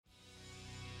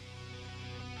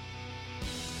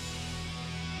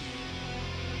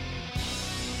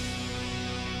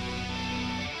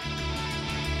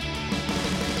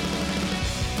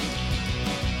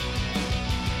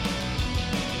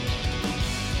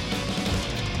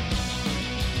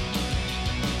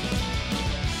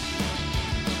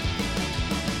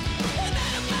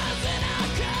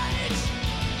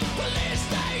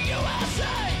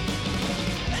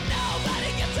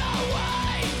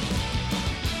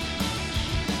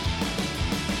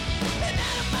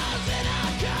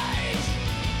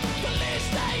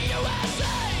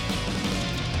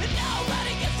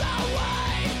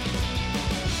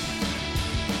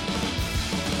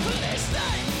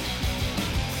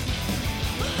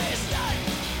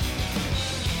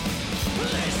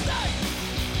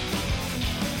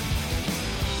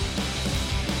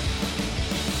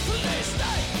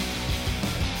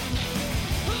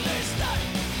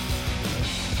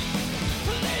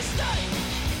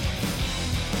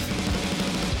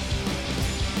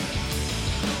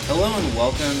Hello and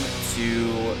welcome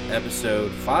to episode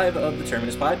 5 of the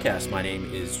Terminus Podcast. My name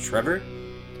is Trevor.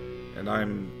 And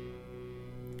I'm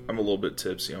a little bit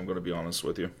tipsy, I'm going to be honest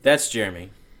with you. That's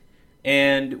Jeremy.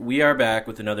 And we are back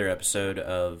with another episode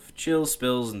of Chills,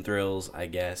 Spills, and Thrills, I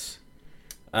guess.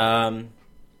 You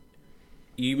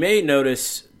may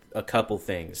notice a couple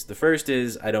things. The first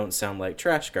is I don't sound like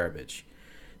trash garbage.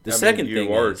 The second thing is...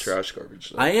 You are trash garbage,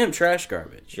 though. I am trash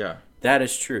garbage. Yeah. That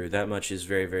is true. That much is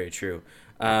very, very true.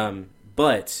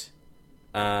 But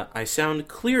I sound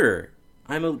clearer.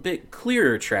 I'm a bit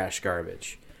clearer trash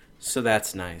garbage. So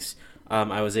that's nice.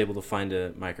 I was able to find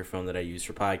a microphone that I used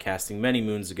for podcasting many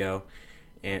moons ago,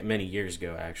 and many years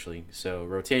ago, actually. So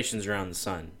rotations around the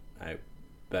sun.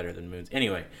 Better than moons.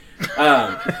 Anyway.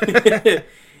 Found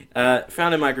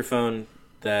a microphone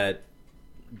that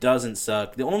doesn't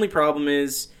suck. The only problem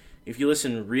is, if you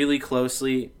listen really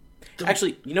closely...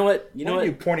 Actually, you know what? Why are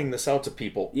you pointing this out to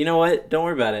people? You know what? Don't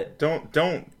worry about it. Don't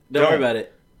worry about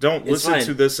it. Don't It's listen fine.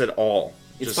 to this at all.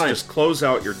 It's fine. Just close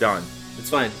out, you're done. It's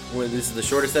fine. This is the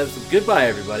shortest episode. Goodbye,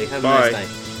 everybody. Have a Bye. nice night.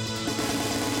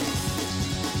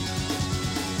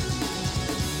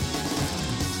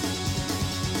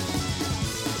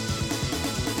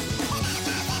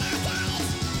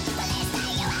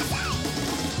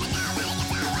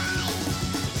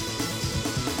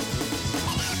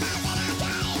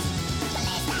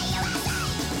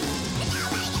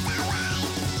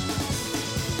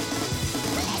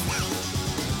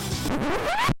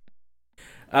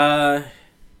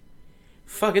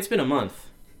 Fuck, it's been a month.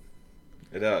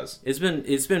 It has. It's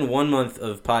been 1 month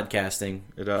of podcasting.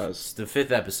 It has. It's the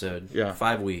 5th episode. Yeah.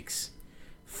 5 weeks.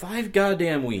 5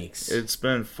 goddamn weeks. It's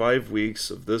been 5 weeks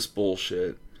of this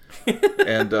bullshit.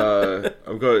 And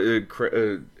I'm going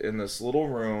in this little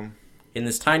room In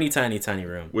this tiny, tiny, tiny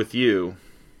room. with you.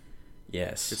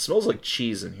 Yes. It smells like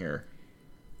cheese in here.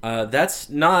 That's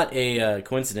not a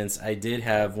coincidence. I did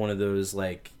have one of those,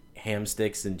 like, ham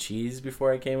sticks and cheese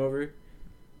before I came over.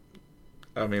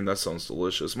 I mean, that sounds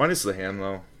delicious. Minus the ham,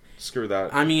 though. Screw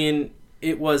that. I mean,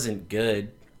 it wasn't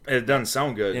good. It doesn't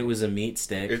sound good. It was a meat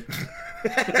stick.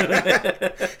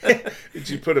 Did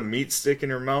you put a meat stick in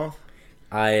your mouth?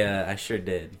 I sure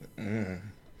did.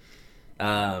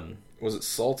 Was it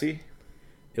salty?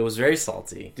 It was very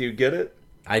salty. Do you get it?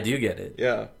 I do get it.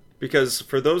 Yeah. Because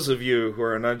for those of you who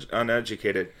are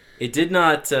uneducated... It did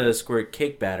not squirt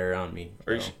cake batter on me.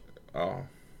 Are you, though. oh.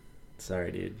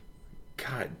 Sorry, dude.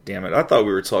 God damn it. I thought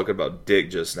we were talking about dick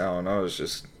just now, and I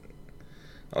was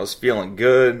feeling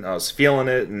good, I was feeling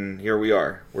it, and here we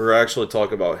are. We're actually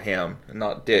talking about ham, and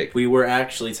not dick. We were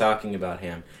actually talking about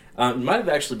ham. It might have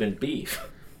actually been beef.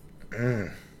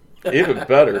 Even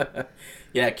better.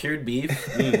 Yeah, cured beef.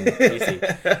 Tasty.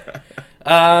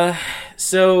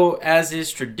 So, as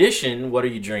is tradition, what are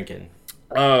you drinking?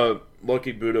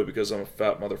 Lucky Buddha, because I'm a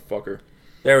fat motherfucker.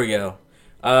 There we go.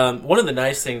 One of the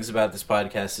nice things about this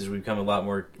podcast is we've become a lot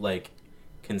more, like,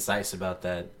 concise about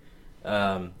that.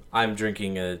 I'm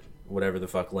drinking a whatever the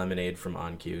fuck lemonade from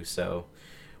OnQ, so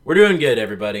we're doing good,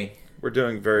 everybody. We're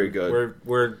doing very good.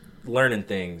 We're learning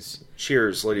things.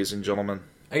 Cheers, ladies and gentlemen.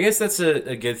 I guess that's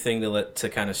a good thing to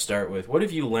kind of start with. What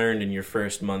have you learned in your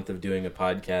first month of doing a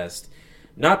podcast?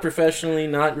 Not professionally,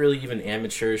 not really even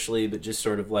amateurishly, but just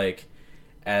sort of like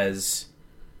as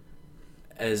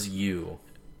you.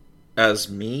 As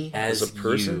me? As a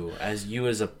person? You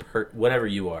as whatever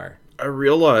you are. I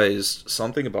realized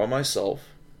something about myself,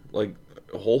 like,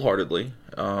 wholeheartedly.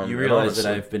 You realize that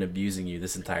I've been abusing you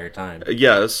this entire time.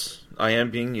 Yes, I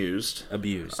am being used.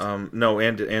 Abused. No,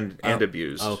 and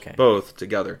abused. Okay. Both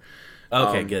together.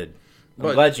 Okay, good.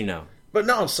 I'm glad you know. But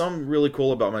no, something really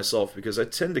cool about myself, because I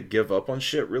tend to give up on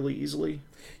shit really easily.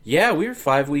 Yeah, we're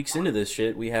 5 weeks into this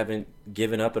shit. We haven't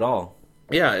given up at all.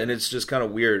 Yeah, and it's just kind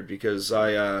of weird, because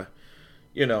I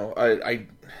don't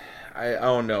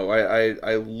know.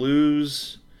 I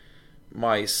lose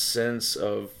my sense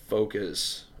of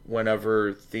focus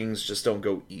whenever things just don't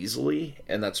go easily,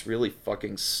 and that's really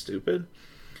fucking stupid.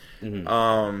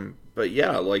 Mm-hmm. But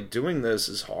yeah, like, doing this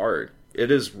is hard. It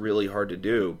is really hard to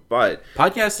do, but...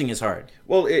 Podcasting is hard.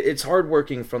 Well, it's hard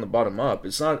working from the bottom up.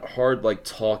 It's not hard, like,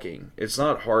 talking. It's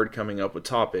not hard coming up with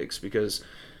topics, because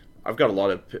I've got a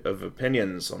lot of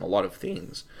opinions on a lot of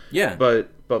things. Yeah. But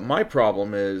my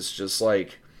problem is just,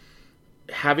 like,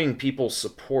 having people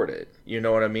support it. You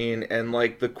know what I mean? And,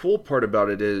 like, the cool part about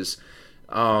it is,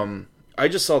 I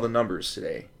just saw the numbers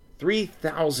today.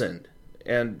 3,000.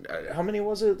 And how many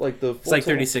was it? Like, the full it's like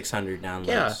total? 3,600 downloads.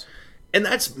 Yeah. And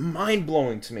that's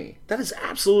mind-blowing to me. That is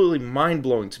absolutely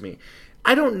mind-blowing to me.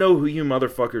 I don't know who you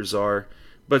motherfuckers are,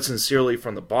 but sincerely,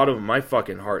 from the bottom of my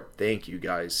fucking heart, thank you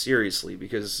guys. Seriously,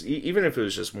 because even if it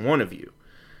was just one of you,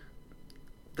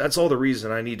 that's all the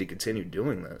reason I need to continue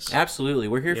doing this. Absolutely.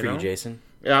 We're here for know? you, Jason.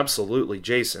 Absolutely,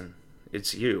 Jason.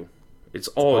 It's you. It's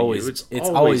all you. It's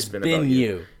always been been about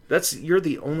you. You're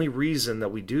the only reason that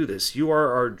we do this. You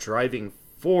are our driving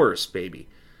force, baby.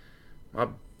 My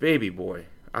baby boy.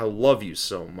 I love you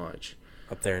so much.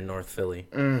 Up there in North Philly.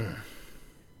 That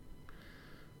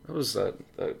was that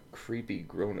creepy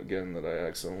groan again that I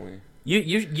accidentally...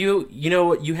 You know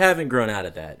what? You haven't grown out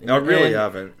of that. I really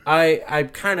haven't. I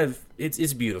kind of...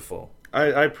 It's beautiful.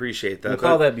 I appreciate that. We'll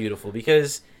call that beautiful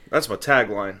because... That's my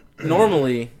tagline.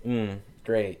 Normally...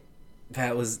 great.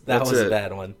 That was a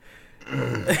bad one.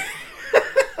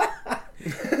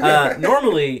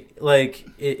 Normally, like,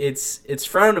 it's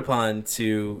frowned upon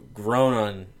to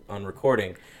groan on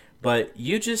recording, but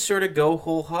you just sort of go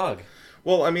whole hog.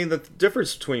 Well, I mean, the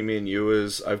difference between me and you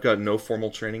is I've got no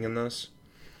formal training in this.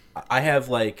 I have,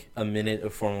 like, a minute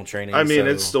of formal training. I mean,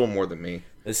 it's still more than me.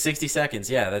 It's 60 seconds,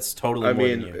 yeah, that's totally more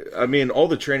than you. I mean, all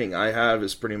the training I have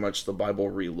is pretty much the Bible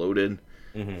Reloaded.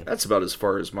 Mm-hmm. That's about as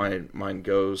far as mine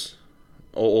goes,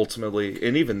 ultimately.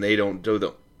 And even they don't do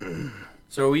the...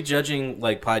 So are we judging,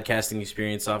 like, podcasting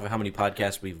experience off of how many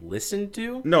podcasts we've listened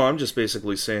to? No, I'm just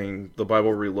basically saying the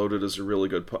Bible Reloaded is a really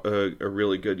good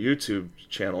YouTube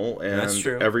channel, and that's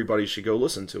true. Everybody should go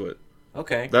listen to it.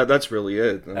 Okay. That's really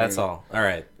it. That's all. All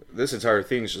right. This entire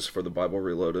thing is just for the Bible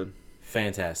Reloaded.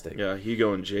 Fantastic. Yeah,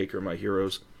 Hugo and Jake are my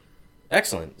heroes.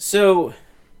 Excellent. So...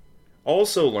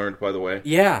 Also learned, by the way...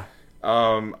 Yeah.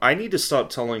 I need to stop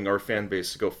telling our fan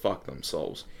base to go fuck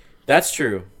themselves. That's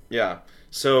true. Yeah.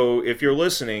 So if you're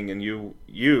listening and you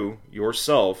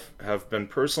yourself have been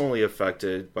personally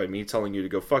affected by me telling you to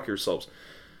go fuck yourselves,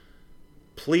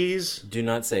 please do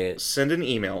not say it. Send an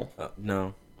email.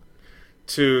 No.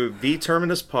 To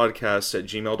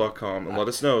theterminuspodcast@gmail.com and let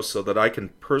us know so that I can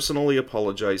personally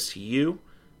apologize to you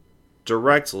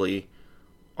directly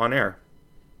on air.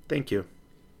 Thank you.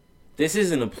 This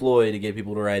isn't a ploy to get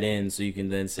people to write in so you can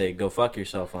then say, go fuck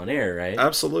yourself on air, right?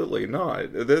 Absolutely not.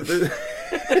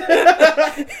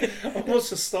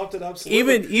 Almost just stopped it absolutely.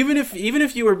 Even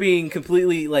if you were being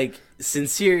completely, like,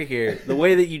 sincere here, the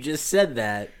way that you just said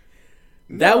that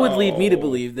would lead me to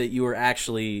believe that you were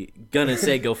actually gonna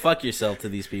say go fuck yourself to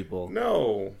these people.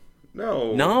 No.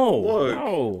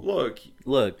 Look,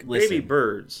 listen. Baby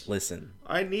birds. Listen.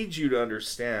 I need you to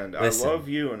understand. Listen. I love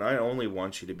you and I only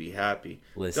want you to be happy.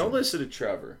 Listen. Don't listen to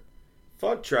Trevor.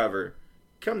 Fuck Trevor.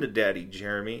 Come to Daddy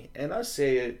Jeremy. And I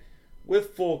say it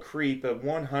with full creep at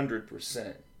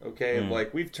 100%. Okay?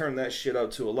 Like, we've turned that shit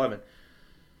up to 11.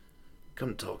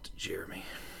 Come talk to Jeremy.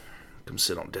 Come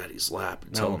sit on Daddy's lap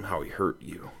and tell him how he hurt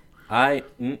you. No,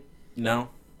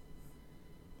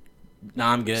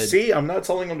 I'm good. See, I'm not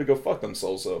telling them to go fuck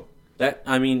themselves, though.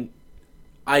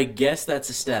 I guess that's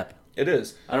a step. It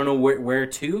is. I don't know where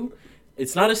to.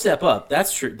 It's not a step up.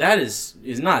 That's true. That is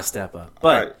not a step up.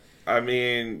 But I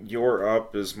mean, your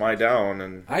up is my down,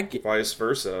 and vice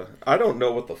versa. I don't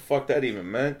know what the fuck that even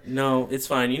meant. No, it's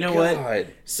fine. You know God. what?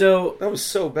 So that was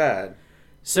so bad.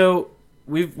 So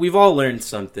we've all learned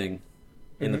something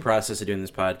in the process of doing this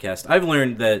podcast. I've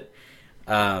learned that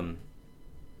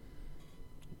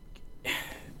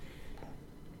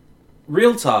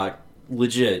real talk,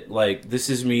 legit, like, this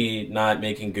is me not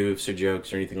making goofs or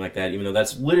jokes or anything like that, even though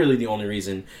that's literally the only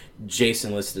reason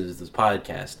Jason listens to this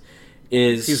podcast.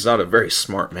 He's not a very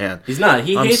smart man. He's not.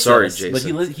 He hates us,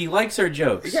 Jason. But he likes our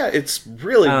jokes. Yeah, it's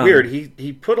really weird.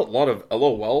 He put a lot of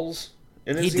LOLs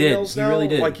in his emails now. He really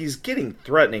did. Like, he's getting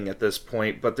threatening at this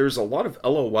point, but there's a lot of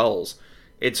LOLs.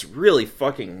 It's really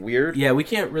fucking weird. Yeah, we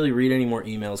can't really read any more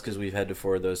emails because we've had to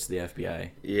forward those to the FBI.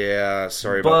 Yeah,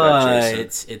 sorry about that, Jason.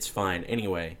 But it's fine.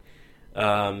 Anyway,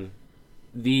 I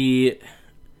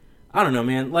don't know,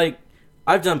 man. Like,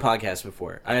 I've done podcasts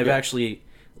before. I have actually,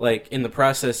 like, in the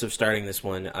process of starting this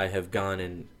one, I have gone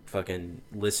and fucking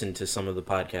listened to some of the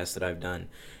podcasts that I've done.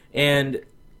 And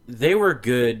they were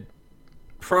good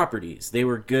properties. They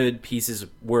were good pieces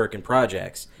of work and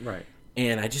projects. Right.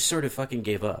 And I just sort of fucking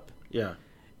gave up. Yeah.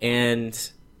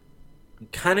 And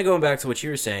kind of going back to what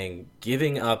you were saying,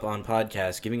 giving up on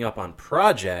podcasts, giving up on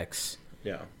projects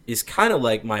is kind of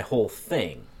like my whole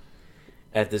thing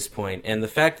at this point. And the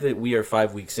fact that we are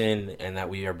 5 weeks in and that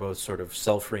we are both sort of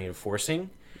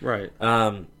self-reinforcing, right?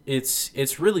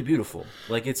 It's really beautiful.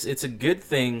 Like, it's a good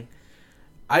thing.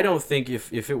 I don't think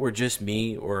if it were just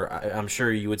me, or I'm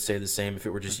sure you would say the same, if it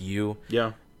were just you,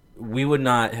 we would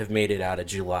not have made it out of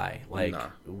July. Like,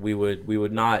 we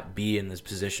would not be in this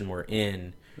position we're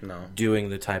in, doing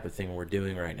the type of thing we're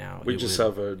doing right now. We just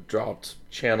have a dropped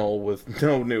channel with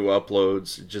no new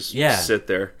uploads. Just sit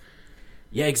there.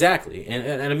 Yeah, exactly.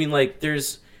 And I mean, like,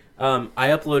 there's I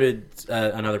uploaded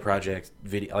another project,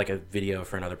 a video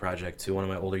for another project to one of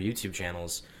my older YouTube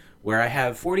channels where I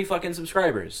have 40 fucking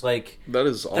subscribers. Like, That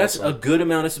is awesome. that's a good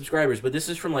amount of subscribers, but this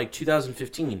is from like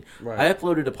 2015. Right. I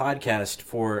uploaded a podcast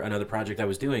for another project I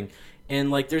was doing,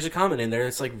 and like there's a comment in there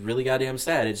that's like really goddamn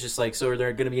sad. It's just like, so are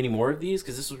there going to be any more of these?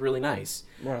 Because this was really nice.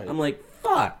 Right. I'm like,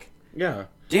 fuck. Yeah.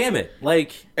 Damn it.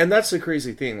 Like, And that's the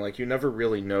crazy thing. Like, you never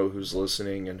really know who's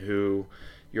listening and who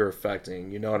you're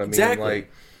affecting. You know what I mean? Exactly.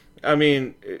 Like, I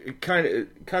mean, kind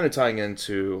of tying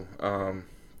into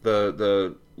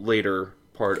the later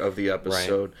part of the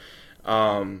episode.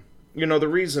 You know, the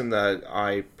reason that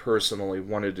I personally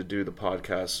wanted to do the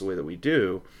podcast the way that we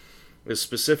do is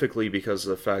specifically because of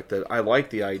the fact that I like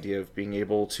the idea of being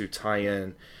able to tie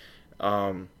in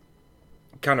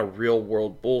kind of real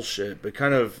world bullshit, but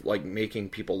kind of like making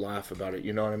people laugh about it.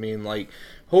 You know what I mean? Like,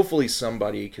 hopefully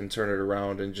somebody can turn it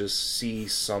around and just see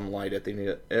some light at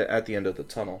the end of the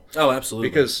tunnel. oh, absolutely.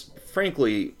 Because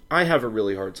frankly, I have a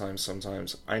really hard time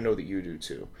sometimes. I know that you do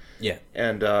too. yeah.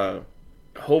 And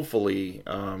hopefully,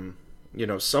 you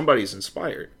know, somebody's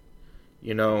inspired.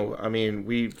 You know, I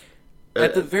mean,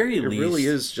 At the very it least, really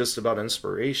is just about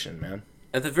inspiration, man.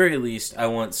 At the very least, I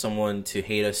want someone to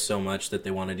hate us so much that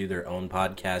they want to do their own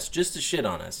podcast just to shit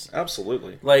on us.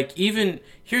 Absolutely. Like,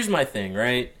 here's my thing,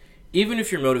 right? Even if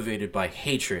you're motivated by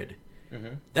hatred,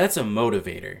 that's a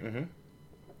motivator.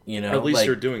 You know, At least like,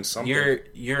 you're doing something.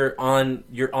 You're on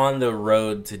the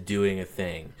road to doing a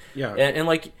thing. Yeah. And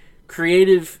like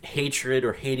creative hatred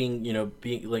or hating, you know,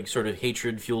 being like sort of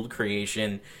hatred fueled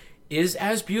creation is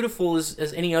as beautiful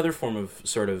as any other form of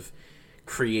sort of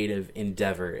creative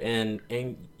endeavor. And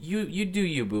you do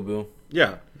you, boo boo.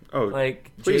 Yeah. Oh,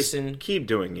 Like, please Jason, keep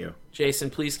doing you. Jason,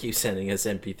 please keep sending us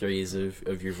MP3s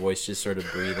of your voice just sort of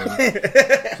breathing.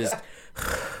 Just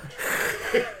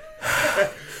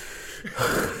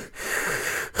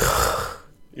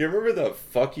You remember the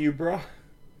 "fuck you, bro"?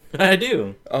 I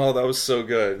do. Oh, that was so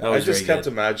good. That was I just very kept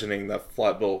good. imagining that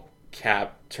flat bill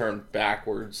cap turned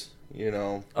backwards. You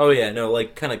know? Oh yeah, no,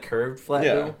 like kind of curved flat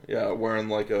Yeah, bill. yeah. Wearing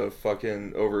like a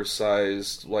fucking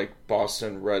oversized like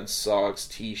Boston Red Sox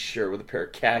T-shirt with a pair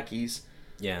of khakis.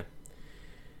 Yeah.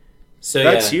 So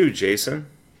That's yeah. you, Jason.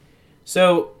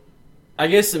 So, I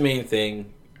guess the main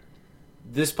thing,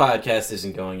 this podcast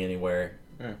isn't going anywhere.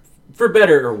 Yeah. For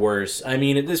better or worse. I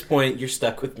mean, at this point, you're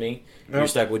stuck with me. Yep. You're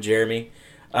stuck with Jeremy.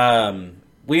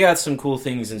 We got some cool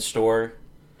things in store.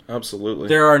 Absolutely.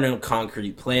 There are no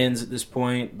concrete plans at this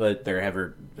point, but I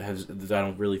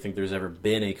don't really think there's ever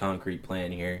been a concrete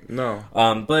plan here. No.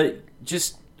 But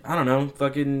just, I don't know,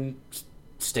 fucking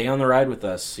stay on the ride with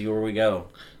us. See where we go.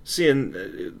 See, and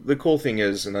the cool thing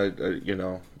is, and I you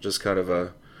know, just kind of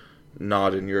a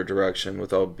nod in your direction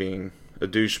without being a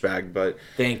douchebag, but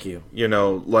Thank you. you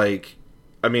know, like,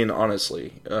 I mean,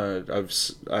 honestly, I've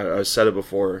said it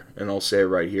before, and I'll say it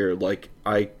right here. Like,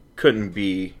 I couldn't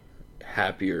be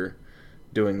happier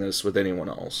doing this with anyone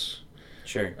else.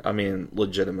 Sure. I mean,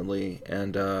 legitimately,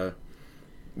 and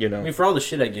you know, I mean, for all the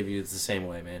shit I give you, it's the same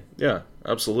way, man. yeah,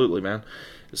 absolutely, man.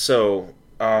 So,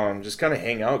 just kind of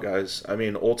hang out, guys. I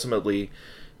mean, ultimately,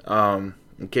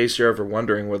 in case you're ever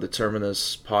wondering where the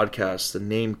Terminus podcast, the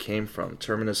name came from,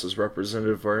 Terminus is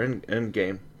representative of our end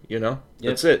game, you know? Yep.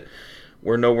 That's it.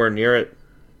 We're nowhere near it,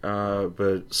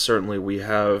 but certainly we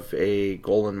have a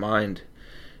goal in mind,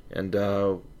 and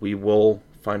we will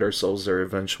find ourselves there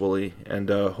eventually, and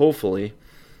hopefully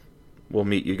we'll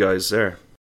meet you guys there.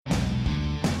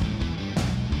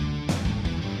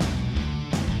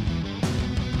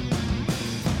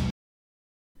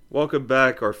 Welcome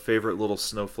back, our favorite little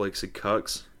snowflakes and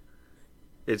cucks.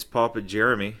 It's Papa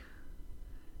Jeremy,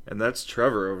 and that's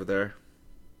Trevor over there.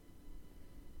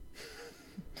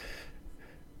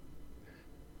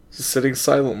 Sitting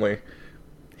silently.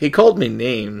 He called me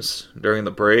names during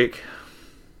the break.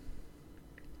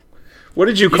 What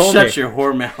did you call me? Shut your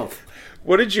whore mouth.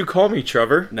 What did you call me,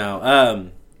 Trevor? No.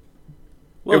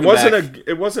 It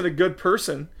wasn't a good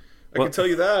person. I can tell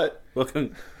you that.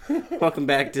 Welcome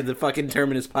back to the fucking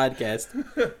Terminus podcast.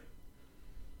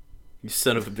 You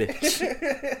son of a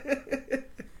bitch.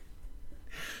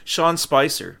 Sean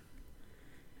Spicer.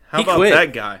 How He about quit.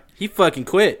 that guy? He fucking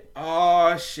quit.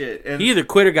 Oh shit! And He either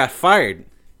quit or got fired.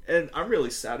 And I'm really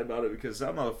sad about it because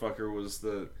that motherfucker was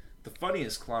the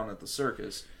funniest clown at the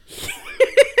circus.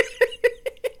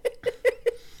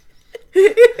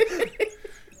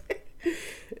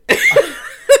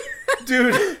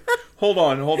 Dude, hold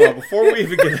on. Before we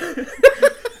even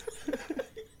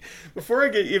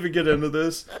even get into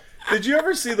this, did you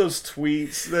ever see those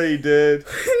tweets that he did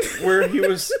where he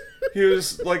was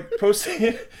like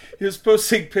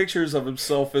posting pictures of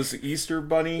himself as the Easter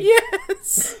Bunny?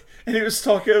 Yes. And he was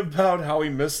talking about how he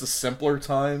missed the simpler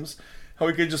times, how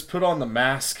he could just put on the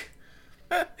mask.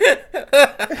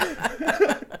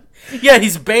 Yeah,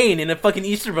 he's Bane in a fucking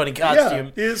Easter Bunny costume.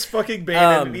 Yeah, he is fucking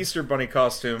Bane in an Easter Bunny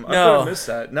costume. I no. could have missed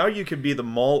that. Now you can be the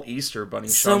mall Easter Bunny.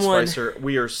 Sean Spicer,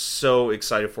 we are so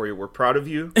excited for you. We're proud of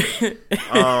you.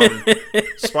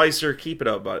 Spicer, keep it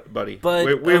up, buddy.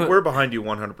 But, we're behind you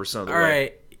 100% of the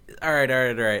way. All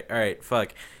right.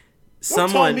 Fuck. Don't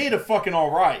tell me to fucking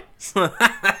all right.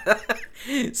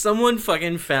 Someone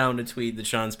fucking found a tweet that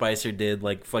Sean Spicer did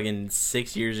like fucking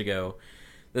 6 years ago.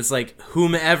 That's like,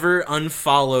 whomever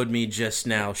unfollowed me just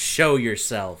now, show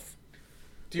yourself.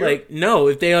 No,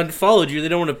 if they unfollowed you, they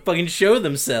don't want to fucking show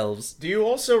themselves. Do you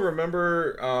also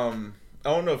remember, I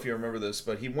don't know if you remember this,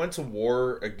 but he went to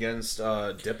war against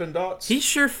Dippin' Dots? He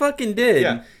sure fucking did.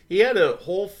 Yeah, he had a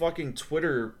whole fucking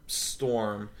Twitter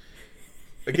storm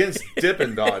against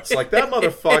Dippin' Dots. Like, that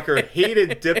motherfucker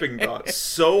hated Dippin' Dots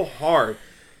so hard.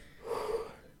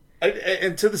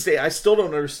 And to this day, I still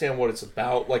don't understand what it's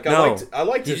about. Like, I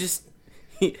like to just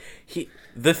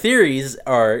the theories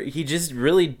are he just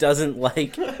really doesn't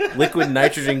like liquid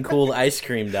nitrogen cooled ice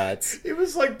cream dots. He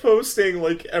was like posting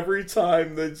like every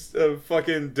time that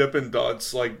fucking Dippin'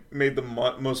 Dots like made the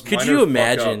most. Could you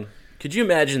imagine? Could you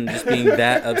imagine just being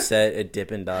that upset at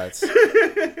Dippin' Dots?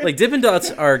 Like, Dippin'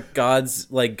 Dots are God's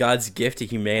gift to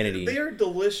humanity. They are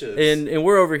delicious. And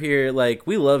we're over here, like,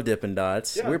 we love Dippin'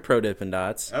 Dots. Yeah. We're pro Dippin'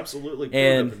 Dots. Absolutely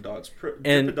pro Dippin' Dots.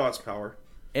 Dippin' Dots power.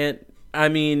 And, I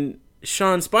mean,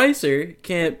 Sean Spicer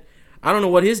can't... I don't know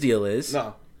what his deal is.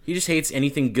 No. He just hates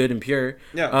anything good and pure.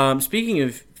 Yeah. Speaking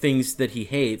of things that he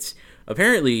hates,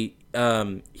 apparently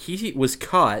he was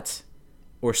caught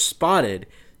or spotted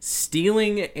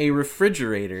stealing a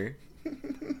refrigerator,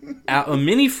 a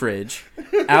mini fridge,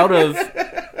 out of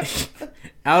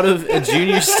a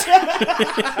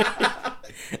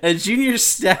junior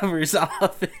staffer's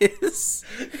office.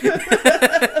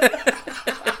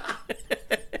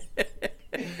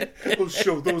 I'll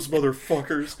show those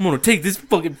motherfuckers. I'm gonna take this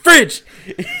fucking fridge.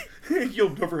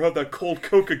 You'll never have that cold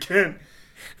Coke again.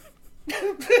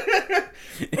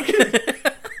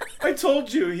 I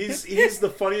told you, he's the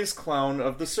funniest clown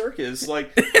of the circus.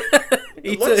 Like,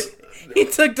 he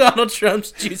took Donald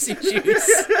Trump's Juicy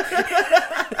Juice.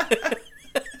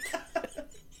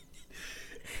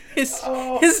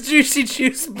 His Juicy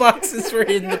Juice boxes were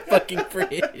in the fucking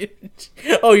fridge.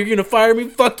 Oh, you're gonna fire me?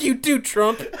 Fuck you too,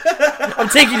 Trump. I'm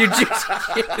taking your Juicy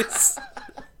Juice.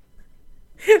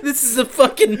 This is a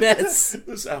fucking mess.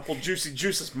 This apple Juicy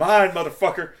Juice is mine,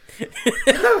 motherfucker.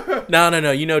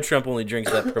 No. You know Trump only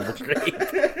drinks that purple grape.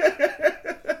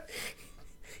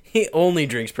 He only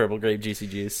drinks purple grape Juicy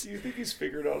Juice. Do you think he's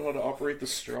figured out how to operate the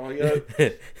straw yet?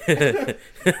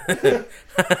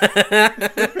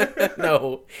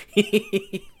 No.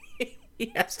 He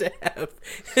has to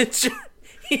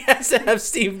have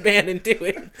Steve Bannon do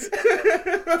it.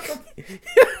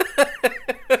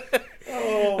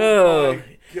 Oh my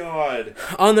God.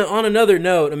 On another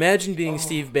note, imagine being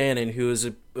Steve Bannon, who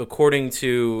is, according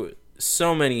to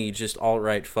so many just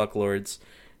alt-right fucklords,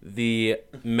 the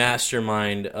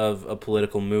mastermind of a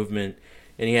political movement,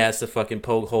 and he has to fucking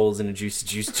poke holes in a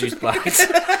juice box.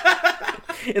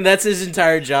 And that's his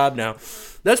entire job now.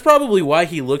 That's probably why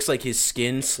he looks like his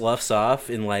skin sloughs off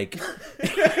in like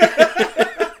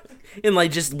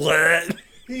just bleh.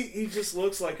 He just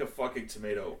looks like a fucking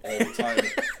tomato all the time.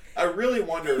 I really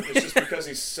wonder if it's just because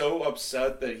he's so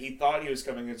upset that he thought he was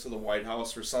coming into the White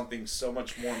House for something so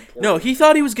much more important. No, he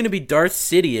thought he was going to be Darth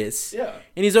Sidious. Yeah.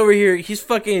 And he's over here, he's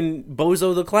fucking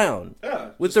Bozo the Clown. Yeah.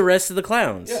 With the rest of the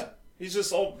clowns. Yeah. He's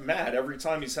just all mad every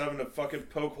time he's having to fucking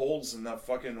poke holes in that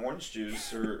fucking orange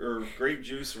juice or grape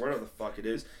juice or whatever the fuck it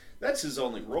is. That's his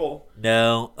only role.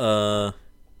 Now,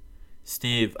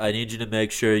 Steve, I need you to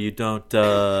make sure you don't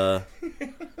poke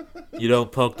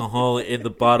the hole in the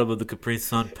bottom of the Capri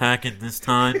Sun packet this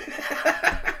time.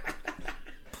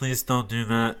 Please don't do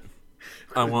that.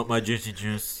 I want my juicy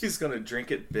juice. He's gonna drink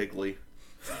it bigly.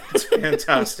 It's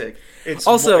fantastic. It's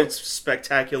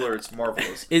spectacular. It's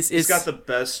marvelous. He's got the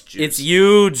best juice. It's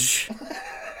huge.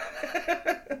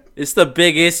 It's the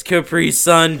biggest Capri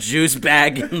Sun juice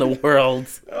bag in the world.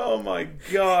 Oh my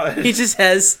God. He just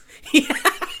has... He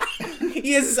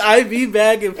has his IV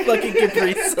bag of fucking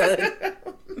Capri Sun.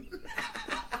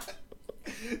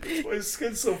 That's why his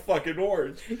skin's so fucking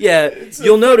orange. Yeah,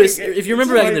 you'll notice, if you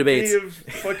remember back in the debates...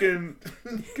 fucking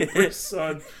Capri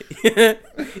Sun.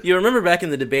 You remember back in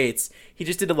the debates, he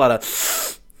just did a lot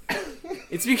of...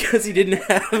 It's because he didn't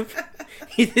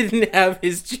have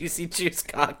his Juicy Juice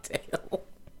cocktail.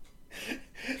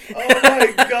 Oh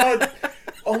my God.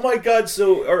 Oh my god!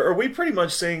 So are we pretty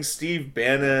much saying Steve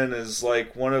Bannon is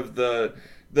like one of the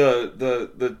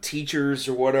teachers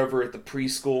or whatever at the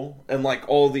preschool, and like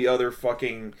all the other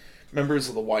fucking members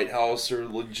of the White House are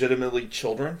legitimately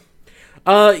children?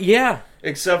 Yeah.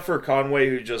 Except for Conway,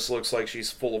 who just looks like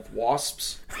she's full of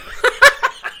wasps.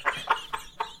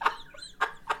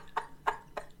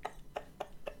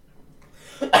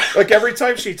 Like every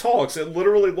time she talks, it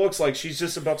literally looks like she's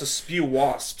just about to spew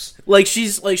wasps. Like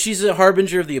she's a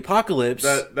harbinger of the apocalypse.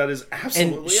 That is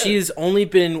absolutely and it. she's only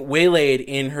been waylaid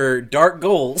in her dark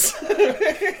goals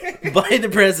by the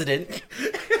president,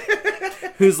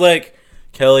 who's like,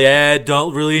 Kellyanne,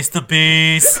 don't release the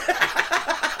bees.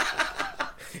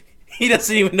 he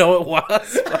doesn't even know what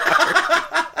wasps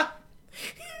are.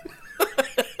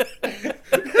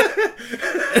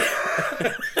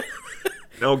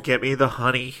 No, get me the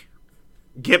honey.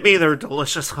 Get me their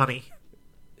delicious honey.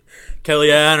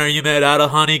 Kellyanne, are you made out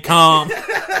of honeycomb?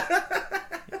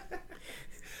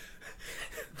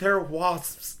 They're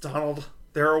wasps, Donald.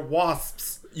 They're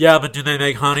wasps. Yeah, but do they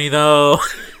make honey, though?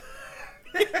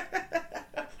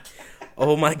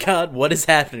 Oh my god, what is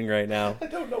happening right now? I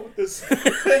don't know what this. I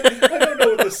don't know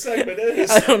what this segment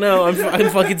is. I don't know. I'm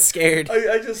fucking scared.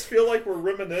 I just feel like we're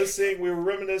reminiscing. We were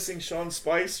reminiscing Sean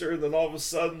Spicer, and then all of a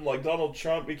sudden, like Donald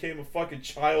Trump became a fucking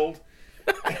child.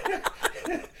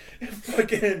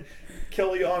 Fucking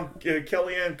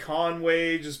Kellyanne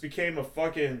Conway just became a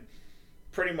fucking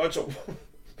pretty much a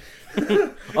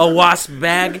A wasp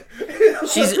bag.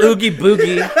 She's oogie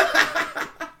boogie.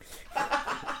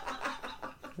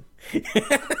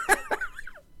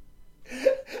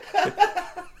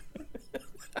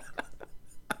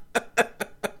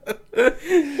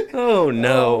 Oh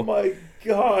no. Oh my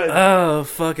god. Oh,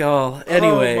 fuck all.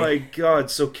 Anyway. Oh my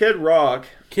god. So Kid Rock,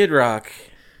 Kid Rock.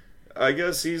 I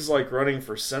guess he's like running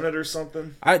for Senate or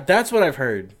something. That's what I've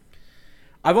heard.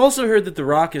 I've also heard that The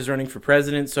Rock is running for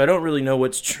president, so I don't really know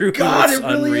what's true and God, what's it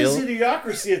really unreal. is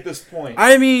idiocracy at this point.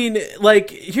 I mean, like,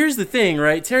 here's the thing,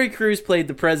 right? Terry Crews played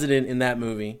the president in that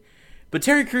movie. But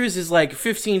Terry Crews is like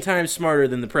 15 times smarter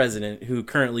than the president who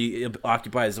currently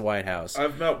occupies the White House.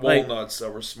 I've met Like, walnuts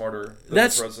that were smarter than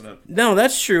that's the president. No,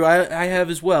 that's true. I have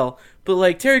as well. But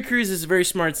like Terry Crews is a very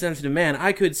smart, sensitive man.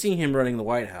 I could see him running the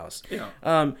White House.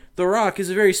 Yeah. The Rock is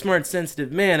a very smart, sensitive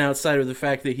man outside of the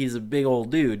fact that he's a big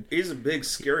old dude. He's a big,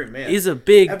 scary man. He's a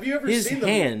big. Have you ever his seen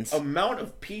hands, the amount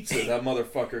of pizza that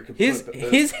motherfucker could his put?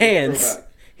 his hands. Back?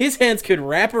 His hands could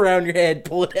wrap around your head,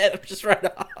 pull it out just right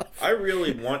off. I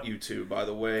really want you to, by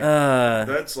the way. Uh,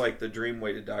 That's like the dream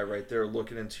way to die right there,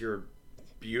 looking into your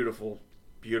beautiful,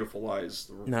 beautiful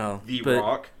eyes. No, The but-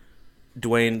 Rock.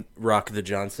 Dwayne Rock the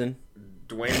Johnson.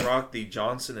 Dwayne Rock the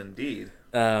Johnson, indeed.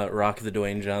 Rock the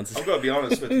Dwayne Johnson. I'm going to be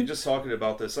honest with you, just talking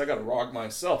about this, I got to rock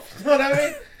myself. You know what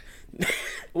I mean?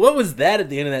 What was that at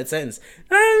the end of that sentence?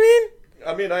 I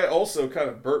I mean, I also kind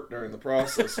of burped during the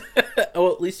process. mean,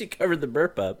 well, at least you covered the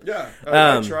burp up. Yeah,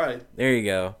 I Um, tried. There you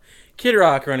go. Kid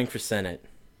Rock running for Senate.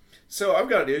 So I've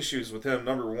got issues with him.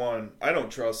 Number one, I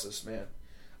don't trust this man.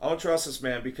 I don't trust this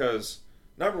man because,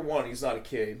 number one, he's not a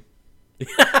kid.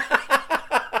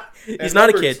 He's not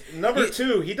a kid. Number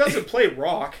two, he doesn't play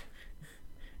rock.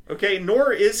 Okay,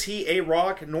 nor is he a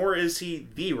rock, nor is he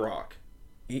the Rock.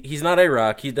 He's not a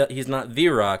rock. He's not the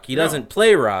Rock. He No. doesn't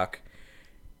play rock.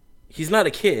 He's not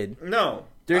a kid. No.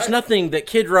 There's nothing that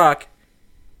Kid Rock,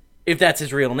 if that's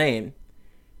his real name,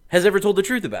 has ever told the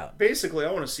truth about. Basically,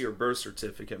 I want to see her birth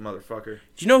certificate, motherfucker.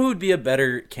 Do you know who would be a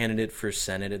better candidate for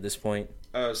Senate at this point?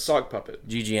 Sock puppet.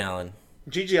 Gigi Allen.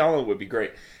 Gigi Allen would be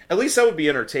great. At least that would be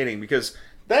entertaining because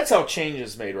that's how change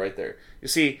is made right there. You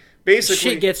see, basically,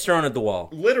 Shit gets thrown at the wall.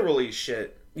 literally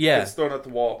shit Yeah. gets thrown at the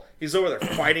wall. He's over there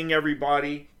fighting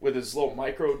everybody with his little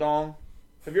micro dong.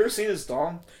 Have you ever seen his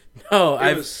dong? No,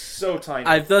 It was so tiny.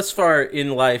 I've thus far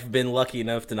in life been lucky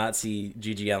enough to not see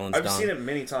Gigi Allen's I've dong. seen it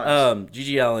many times.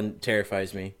 Gigi Allen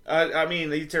terrifies me. I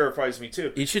mean, he terrifies me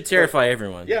too. He should terrify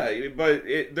everyone. Yeah, but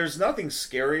there's nothing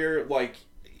scarier. Like,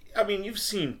 I mean, you've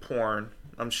seen porn,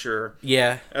 I'm sure.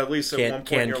 Yeah. At least at one point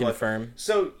Can in your life. confirm.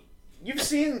 So you've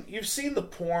seen the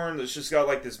porn that's just got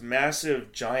like this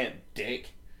massive giant dick,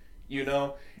 you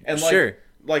know, and like Sure.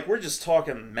 like we're just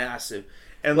talking massive,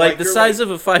 and Like the you're size of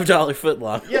a $5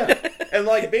 footlong. yeah, and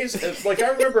like basically, like I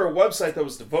remember a website that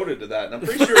was devoted to that, and I'm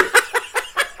pretty sure.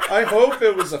 I hope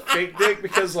it was a fake dick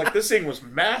because like this thing was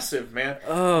massive, man.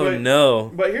 Oh, But-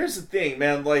 no. But here's the thing,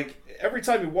 man. Like every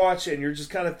time you watch it, and you're just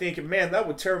kind of thinking, man, that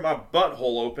would tear my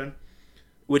butthole open.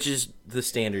 Which is the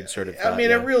standard sort of I thought,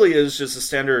 mean, yeah. it really is just a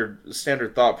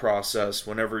standard thought process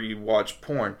whenever you watch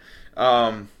porn.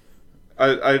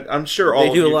 I'm sure all They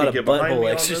of do you a lot can of get behind butthole me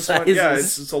on this one. Yeah,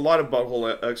 exercises. it's a lot of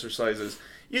butthole exercises.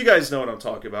 You guys know what I'm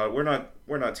talking about. We're not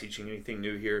teaching anything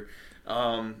new here.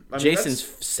 I mean, Jason's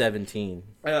 17.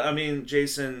 I mean,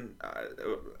 Jason,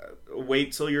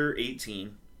 wait till you're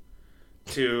 18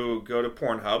 to go to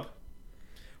Pornhub.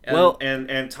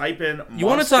 And type in. You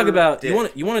want to talk about dick.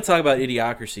 you want to talk about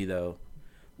idiocracy though.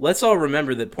 Let's all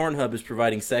remember that Pornhub is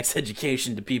providing sex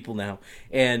education to people now,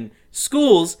 and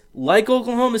schools like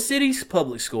Oklahoma City's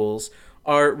public schools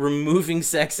are removing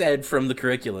sex ed from the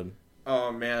curriculum.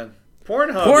 Oh man,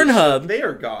 Pornhub, they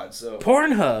are gods. So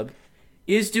Pornhub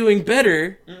is doing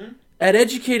better at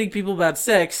educating people about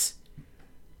sex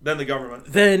than the government.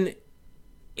 Than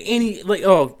any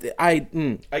I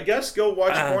guess go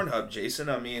watch Pornhub, Jason.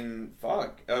 I mean,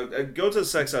 fuck. Go to the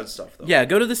sex ed stuff though. Yeah,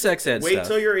 go to the sex ed Wait stuff.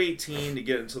 till you're 18 to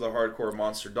get into the hardcore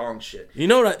monster dong shit. You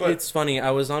know what? It's funny.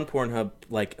 I was on Pornhub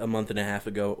like a month and a half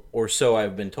ago, or so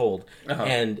I've been told,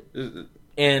 and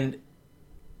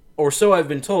or so I've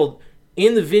been told.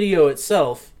 In the video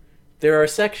itself, there are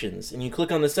sections, and you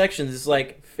click on the sections. It's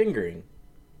like fingering,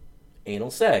 anal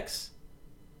sex,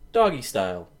 doggy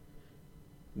style,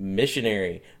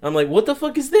 missionary. I'm like, what the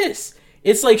fuck is this?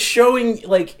 It's like showing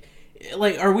like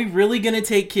are we really gonna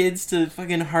take kids to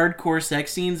fucking hardcore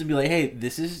sex scenes and be like, hey,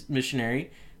 this is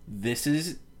missionary, this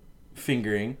is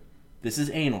fingering, this is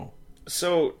anal?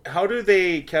 So how do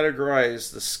they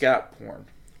categorize the scat porn?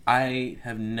 I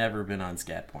have never been on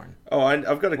scat porn. Oh,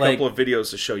 I've got a couple of videos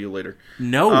to show you later.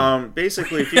 No.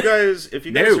 Basically, if you guys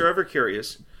are ever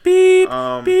curious, beep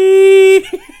beep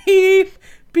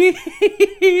beep.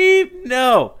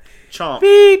 No. Chomp.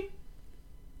 Beep.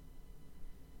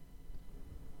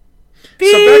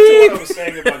 Beep. So back to what I was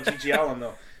saying about Gigi Allen,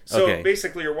 though. So Okay.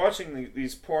 basically, you're watching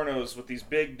these pornos with these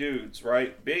big dudes,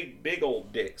 right? Big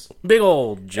old dicks. Big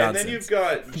old Johnson. And then you've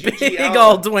got Gigi big Allen.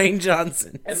 old Dwayne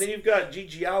Johnson. And then you've got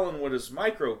Gigi Allen with his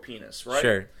micro penis, right?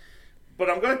 Sure. But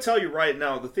I'm going to tell you right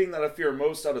now, the thing that I fear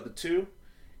most out of the two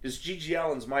is Gigi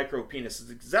Allen's micro penis.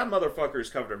 Because that motherfucker is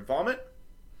covered in vomit.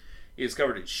 He is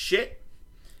covered in shit.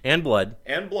 And blood.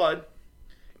 And blood.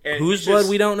 And Whose blood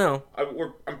we don't know.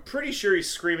 I'm pretty sure he's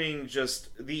screaming just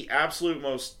the absolute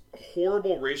most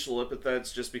horrible racial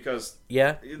epithets just because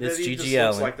It's he Gigi just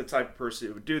Allen. looks like the type of person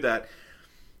who would do that.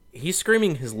 He's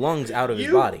screaming his lungs out of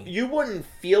his body. You wouldn't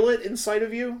feel it inside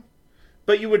of you,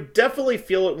 but you would definitely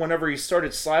feel it whenever he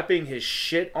started slapping his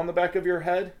shit on the back of your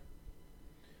head.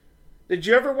 Did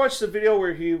you ever watch the video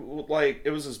where he, like,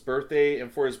 it was his birthday,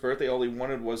 and for his birthday all he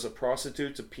wanted was a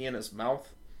prostitute to pee in his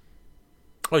mouth?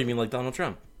 Oh, you mean like Donald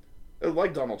Trump?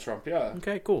 Like Donald Trump, yeah.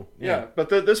 Okay, cool. Yeah, but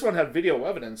this one had video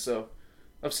evidence, so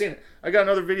I've seen it. I got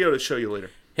another video to show you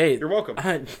later. Hey, you're welcome.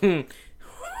 I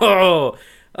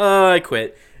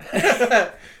quit.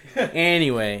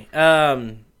 Anyway,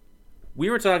 we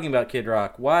were talking about Kid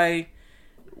Rock. What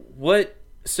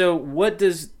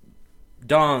does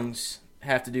dongs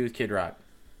have to do with Kid Rock?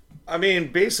 I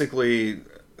mean, basically,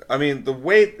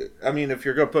 if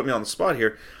you're going to put me on the spot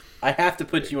here, I have to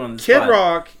put you on the spot. Kid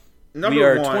Rock, number we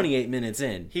are one, 28 minutes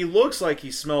in. He looks like he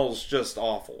smells just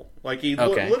awful. Like he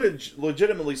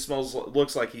legitimately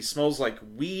looks like he smells like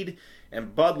weed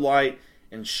and Bud Light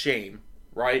and shame,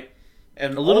 right?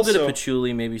 And a little bit of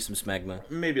patchouli, maybe some smegma.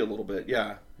 Maybe a little bit,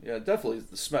 yeah. Yeah, definitely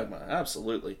the smegma,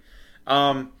 absolutely.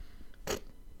 But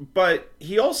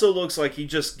he also looks like he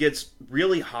just gets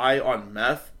really high on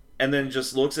meth and then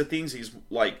just looks at things. He's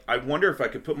like, I wonder if I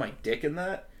could put my dick in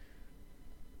that.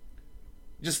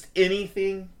 Just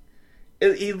anything.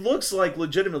 He looks like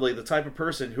legitimately the type of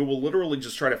person who will literally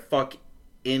just try to fuck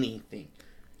anything.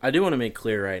 I do want to make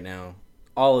clear right now,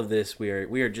 all of this, we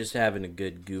are just having a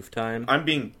good goof time. I'm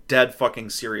being dead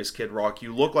fucking serious, Kid Rock.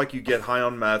 You look like you get high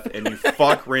on meth and you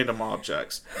fuck random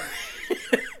objects.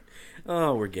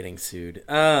 Oh, we're getting sued.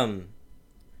 That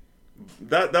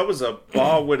was a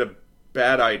with a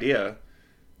bad idea.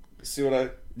 See what I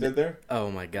did there?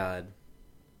 Oh my god.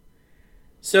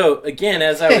 So again,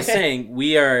 as I was saying,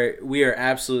 we are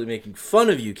absolutely making fun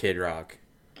of you, Kid Rock.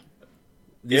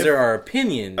 These are our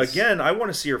opinions. Again, I want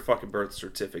to see your fucking birth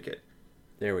certificate.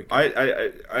 There we go.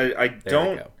 I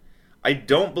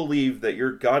don't believe that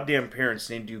your goddamn parents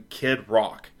named you Kid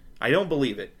Rock. I don't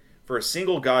believe it for a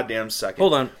single goddamn second.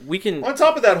 Hold on, we can. On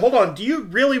top of that, hold on. Do you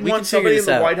really want somebody in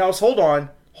the White House? Hold on.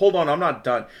 I'm not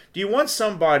done. Do you want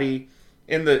somebody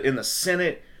in the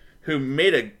Senate who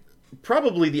made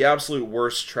probably the absolute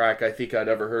worst track I think I'd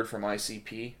ever heard from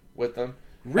ICP with them?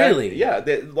 Really? I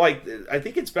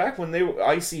think it's back when they were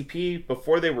ICP,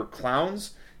 before they were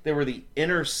clowns. They were the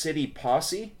Inner City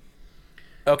Posse.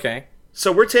 Okay.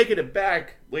 So we're taking it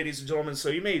back, ladies and gentlemen. So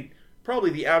you made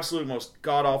probably the absolute most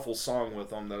god-awful song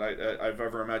with them that I've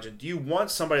ever imagined. Do you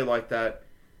want somebody like that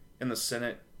in the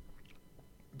Senate?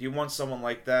 Do you want someone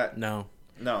like that? No.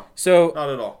 No, So, not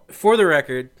at all. for the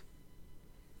record,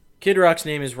 Kid Rock's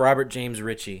name is Robert James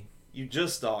Ritchie. You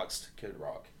just doxed Kid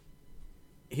Rock.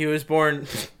 He was born.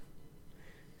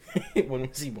 When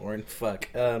was he born? Fuck.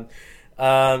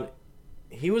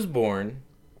 He was born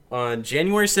on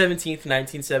January 17th,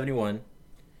 1971.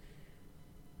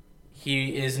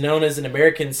 He is known as an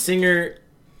American singer,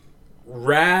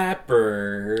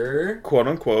 rapper, Quote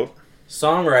unquote.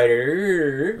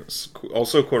 songwriter,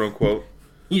 Also quote unquote.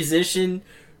 musician,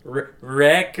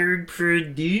 record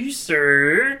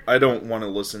producer, I don't want to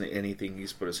listen to anything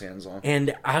he's put his hands on.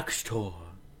 and actor.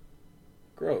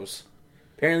 Gross.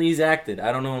 Apparently he's acted.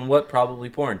 I don't know in what, probably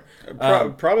porn.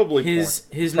 Probably his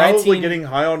porn. Probably 19 getting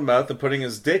high on meth and putting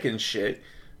his dick in shit.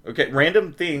 Okay,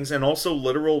 random things and also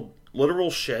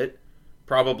literal shit.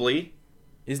 Probably.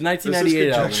 His This is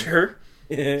 1998 album. conjecture.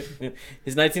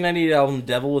 His 1998 album,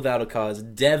 Devil Without a Cause.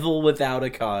 Devil Without a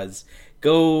Cause.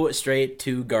 Go straight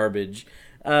to garbage.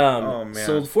 Oh, man.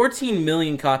 Sold 14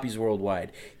 million copies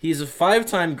worldwide. He is a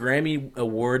 5-time Grammy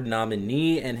Award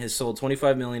nominee and has sold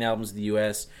 25 million albums in the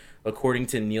U.S., according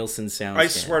to Nielsen SoundScan. I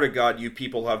swear to God, you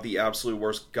people have the absolute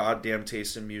worst goddamn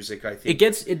taste in music, I think.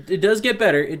 It does get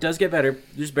better. It does get better.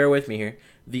 Just bear with me here.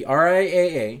 The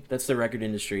RIAA, that's the record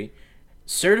industry,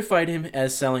 certified him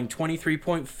as selling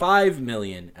 23.5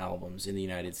 million albums in the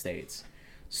United States.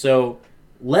 So,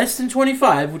 less than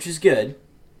 25, which is good.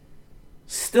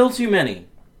 Still too many.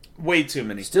 Way too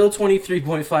many. Still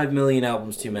 23.5 million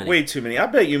albums too many. Way too many. I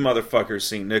bet you motherfuckers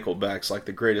think Nickelback's like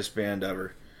the greatest band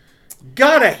ever.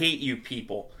 God, I hate you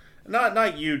people.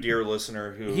 Not you, dear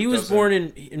listener. Who He was doesn't- born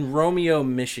in Romeo,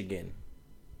 Michigan.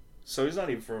 So he's not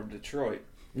even from Detroit.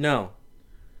 No.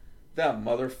 That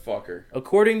motherfucker.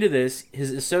 According to this,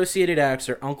 his associated acts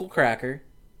are Uncle Cracker,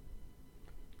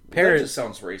 That just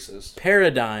sounds racist.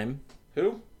 Paradigm,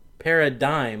 Who?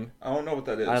 Paradigm. I don't know what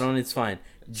that is. I don't. It's fine.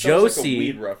 Sounds Josie. like a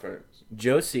weed reference.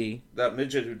 Josie. That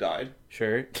midget who died.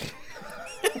 Sure.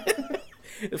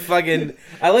 Fucking.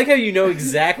 I like how you know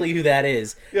exactly who that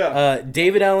is. Yeah.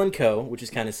 David Allan Coe, which is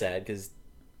kind of sad because,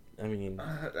 I mean,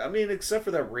 Except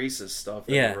for that racist stuff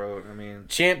that Yeah. he wrote. I mean,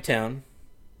 Champtown,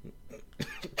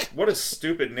 what a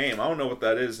stupid name. I don't know what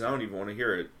that is. And I don't even want to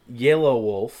hear it. Yellow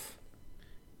Wolf.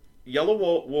 Yellow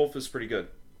Wolf is pretty good.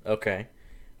 Okay,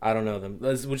 I don't know them,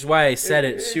 which is why I said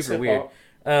it. It's Super weird.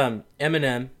 hip-hop.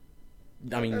 Eminem.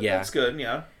 I mean, yeah. That's good,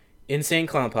 yeah. Insane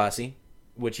Clown Posse,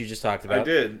 which you just talked about. I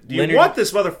did. Do you Leonard- want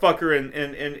this motherfucker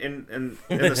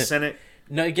in the Senate?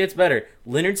 No, it gets better.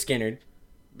 Leonard Skinner.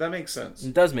 That makes sense.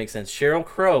 It does make sense. Cheryl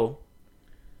Crow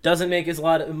doesn't make as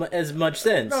much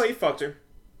sense. No, he fucked her.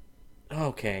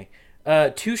 Okay.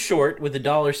 Too Short with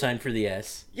a $sign for the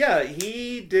S. Yeah,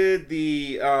 he did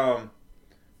the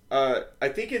I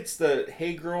think it's the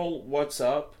 "Hey girl, what's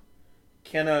up?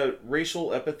 Can a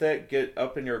racial epithet get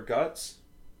up in your guts?"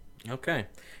 Okay.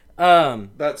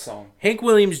 That song. Hank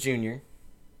Williams Jr.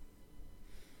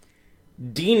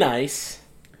 D Nice.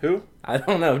 Who? I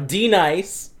don't know. D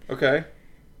Nice. Okay.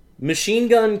 Machine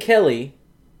Gun Kelly,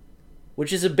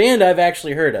 which is a band I've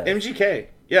actually heard of. MGK.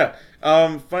 Yeah.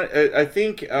 I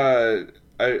think I'm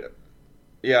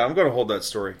going to hold that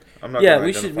story. I'm not Yeah, gonna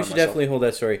we should identify myself. definitely hold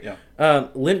that story. Yeah.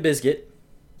 Limp Bizkit.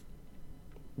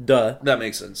 Duh. That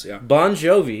makes sense, yeah. Bon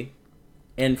Jovi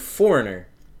and Foreigner.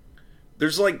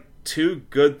 There's like 2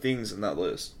 good things in that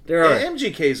list. There are.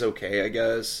 MGK's okay, I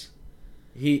guess.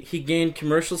 He gained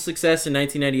commercial success in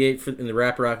 1998 in the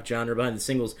rap rock genre behind the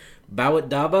singles Bawit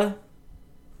Daba.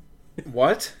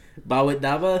 What? Bawit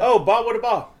Daba? Oh, ba what a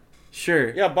ba. Sure.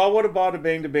 Yeah, ba what a ba, da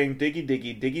bang, da bang, diggy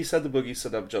diggy, diggy said the boogie,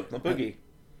 set up, jump the boogie.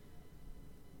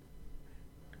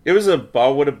 It was a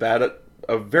ba what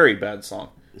a very bad song.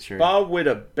 Sure. Ba with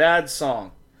a bad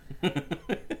song. Kind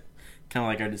of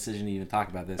like our decision to even talk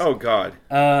about this. Oh God.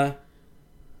 Okay.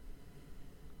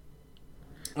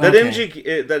 That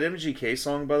MGK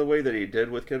song, by the way, that he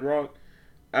did with Kid Rock,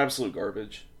 absolute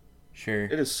garbage. Sure.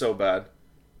 It is so bad.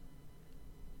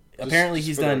 Apparently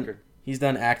just for the record. he's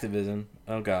done activism.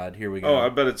 Oh God, here we go. Oh, I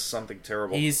bet it's something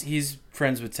terrible. He's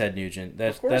friends with Ted Nugent.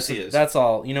 Of course he is. That's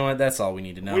all. You know what? That's all we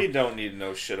need to know. We don't need to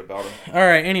know shit about him. All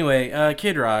right. Anyway,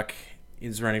 Kid Rock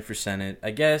is running for Senate.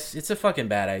 I guess it's a fucking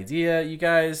bad idea, you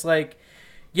guys. Like,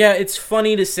 yeah, it's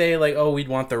funny to say like, oh, we'd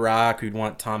want The Rock, we'd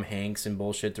want Tom Hanks and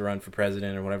bullshit to run for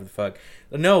president or whatever the fuck.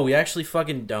 No, we actually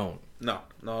fucking don't. No,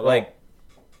 not at Like,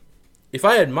 all. if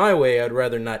I had my way, I'd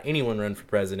rather not anyone run for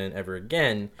president ever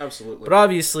again. Absolutely. But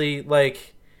obviously,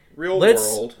 like, Real let's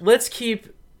world. keep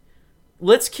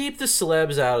the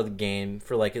celebs out of the game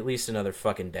for like at least another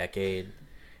fucking decade,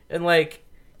 and like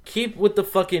keep with the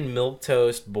fucking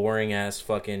milquetoast, boring ass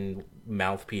fucking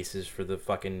mouthpieces for the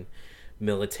fucking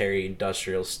military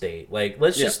industrial state. Like,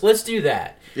 let's do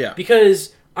that. Yeah.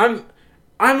 Because I'm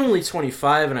only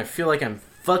 25 and I feel like I'm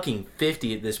fucking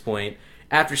 50 at this point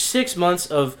after 6 months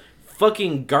of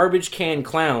fucking garbage can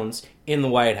clowns in the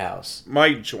White House.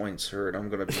 My joints hurt, I'm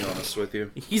going to be honest with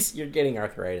you. You're getting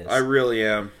arthritis. I really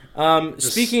am.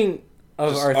 Speaking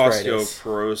of arthritis.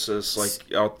 Osteoporosis,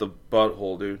 like, out the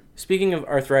butthole, dude. Speaking of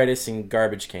arthritis and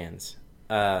garbage cans,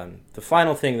 the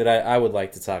final thing that I would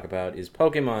like to talk about is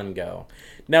Pokemon Go.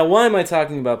 Now, why am I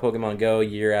talking about Pokemon Go a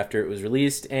year after it was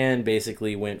released and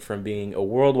basically went from being a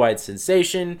worldwide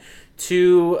sensation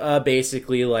to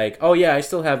basically like, oh yeah, I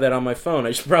still have that on my phone.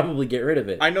 I should probably get rid of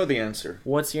it. I know the answer.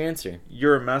 What's your answer?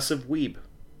 You're a massive weeb.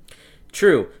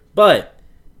 True, but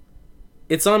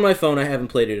it's on my phone. I haven't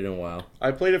played it in a while.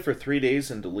 I played it for 3 days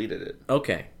and deleted it.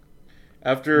 Okay.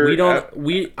 After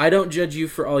I don't judge you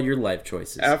for all your life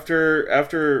choices. After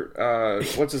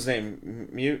what's his name?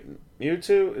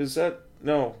 Mewtwo? Is that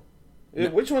no?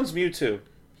 Which one's Mewtwo?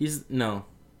 No.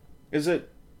 Is it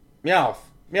Meowth?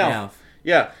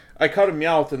 Yeah, I caught a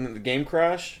Meowth and then the game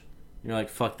crashed. You're like,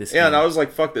 fuck this game. Yeah, and I was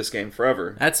like, fuck this game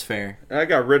forever. That's fair. And I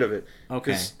got rid of it.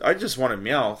 Okay. I just wanted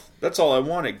Meowth. That's all I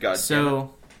wanted, goddammit.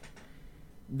 So,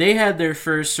 they had their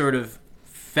first sort of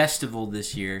festival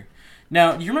this year.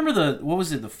 Now, do you remember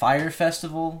the Fire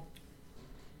Festival?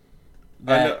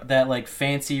 That like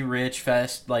fancy rich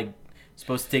fest, like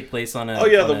supposed to take place on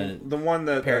the one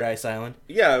that Paradise Island.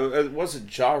 Yeah, was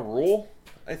it Ja Rule?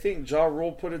 I think Ja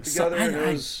Rule put it together.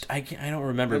 I don't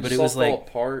remember, but it was like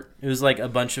apart. It was like a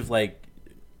bunch of like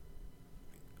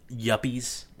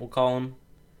yuppies, we'll call them.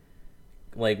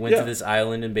 Like went to this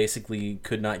island and basically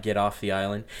could not get off the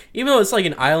island, even though it's like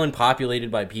an island populated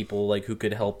by people like who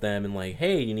could help them and like,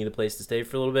 hey, you need a place to stay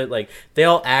for a little bit. Like they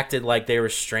all acted like they were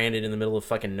stranded in the middle of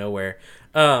fucking nowhere.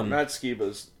 Matt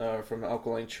Skiba's from the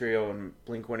Alkaline Trio and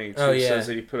Blink-182 says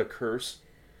that he put a curse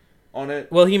on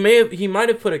it. Well, he might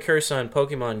have put a curse on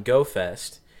Pokemon Go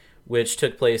Fest, which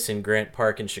took place in Grant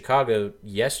Park in Chicago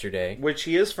yesterday. Which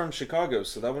he is from Chicago,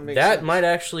 so that would make sense. That might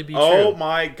actually be true. Oh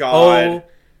my god. Oh,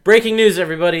 breaking news,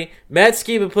 everybody. Matt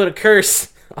Skiba put a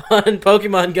curse on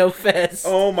Pokemon Go Fest.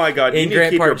 Oh my god. In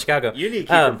Grant Park, Chicago. You need to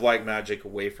keep your black magic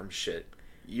away from shit.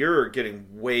 You're getting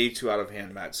way too out of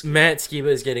hand, Matt Skiba. Matt Skiba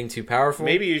is getting too powerful.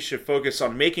 Maybe you should focus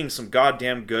on making some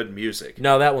goddamn good music.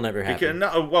 No, that will never happen.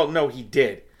 No, he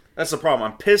did. That's the problem.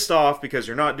 I'm pissed off because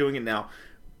you're not doing it now.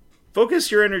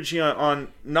 Focus your energy on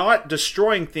not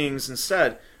destroying things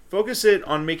instead. Focus it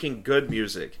on making good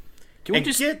music.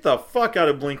 Get the fuck out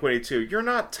of Blink-182. You're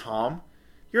not Tom.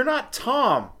 You're not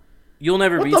Tom. You'll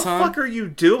never be Tom. What the fuck are you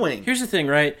doing? Here's the thing,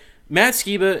 right? Matt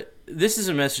Skiba, this is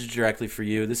a message directly for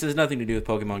you. This has nothing to do with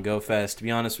Pokemon Go Fest. To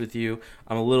be honest with you,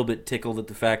 I'm a little bit tickled at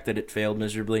the fact that it failed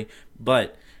miserably.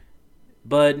 But,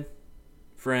 bud,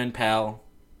 friend, pal,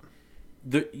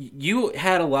 you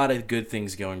had a lot of good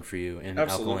things going for you in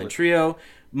Alkaline Trio.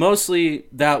 Mostly,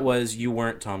 that was you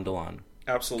weren't Tom DeLonge.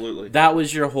 Absolutely. That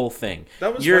was your whole thing.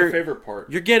 That was my favorite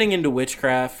part. You're getting into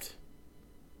witchcraft,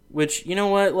 which, you know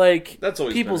what, like, that's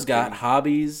always people's got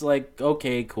hobbies, like,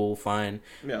 okay, cool, fine.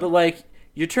 Yeah. But, like,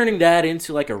 you're turning that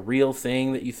into, like, a real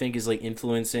thing that you think is, like,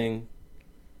 influencing,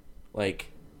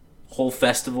 like, whole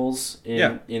festivals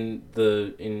in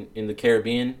the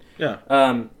Caribbean. Yeah.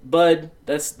 But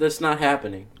that's not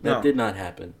happening. That did not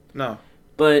happen. No.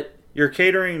 But you're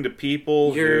catering to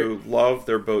people who love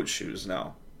their boat shoes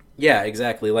now. Yeah,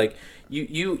 exactly. Like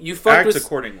you fucked act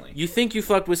accordingly. You think you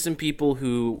fucked with some people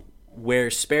who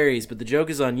wear Sperry's, but the joke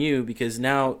is on you because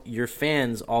now your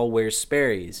fans all wear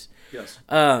Sperry's. Yes.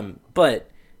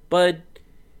 But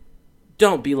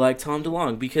don't be like Tom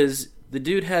DeLonge because the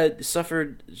dude had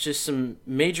suffered just some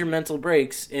major mental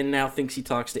breaks and now thinks he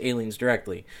talks to aliens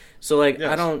directly. So like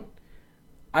yes.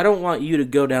 I don't want you to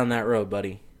go down that road,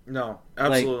 buddy. No,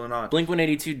 absolutely not.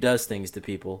 Blink-182 does things to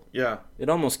people. Yeah. It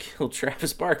almost killed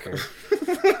Travis Barker.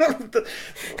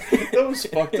 That was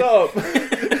fucked up.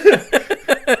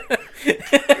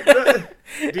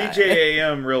 DJ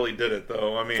AM really did it,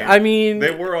 though. I mean,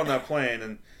 they were on that plane,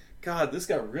 and God, this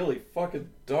got really fucking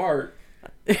dark.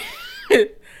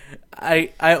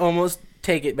 I almost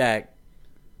take it back.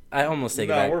 I almost take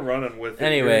it back. No, we're running with it.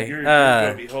 Anyway, you're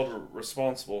going to be held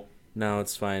responsible. No,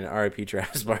 it's fine. R.I.P.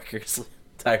 Travis Barker's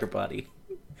entire body.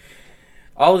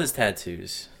 All of his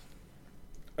tattoos.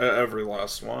 Every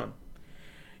last one.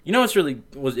 You know what's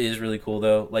is really cool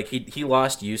though? Like he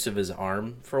lost use of his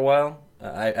arm for a while.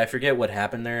 I forget what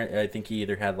happened there. I think he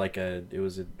either had like a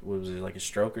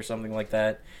stroke or something like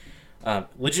that.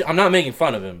 Legit, I'm not making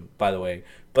fun of him, by the way,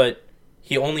 but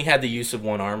he only had the use of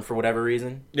one arm for whatever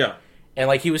reason. Yeah. And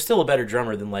like he was still a better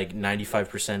drummer than like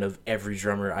 95% of every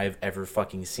drummer I've ever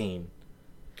fucking seen.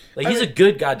 Like, he's a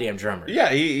good goddamn drummer.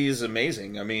 Yeah, he's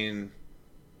amazing. I mean,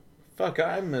 fuck,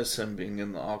 I miss him being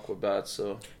in the Aquabats.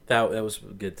 So That was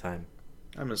a good time.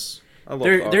 I love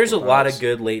There's a lot of Aquabats.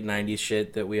 good late 90s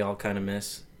shit that we all kind of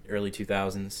miss. Early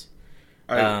 2000s.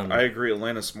 I agree.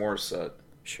 Alanis Morissette.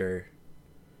 Sure.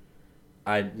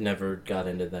 I never got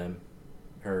into them.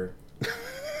 Her.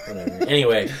 Whatever.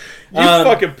 Anyway. You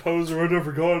fucking poser! I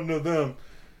never got into them.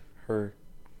 Her.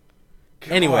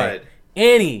 God. Anyway.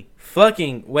 Any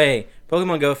fucking way.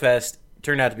 Pokemon Go Fest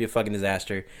turned out to be a fucking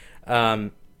disaster.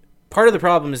 Part of the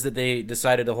problem is that they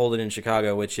decided to hold it in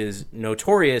Chicago, which is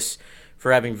notorious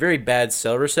for having very bad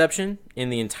cell reception in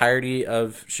the entirety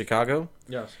of Chicago.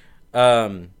 Yes.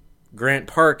 Grant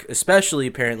Park especially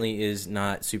apparently is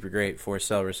not super great for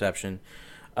cell reception.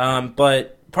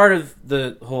 But part of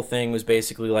the whole thing was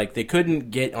basically like they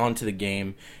couldn't get onto the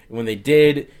game. When they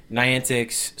did,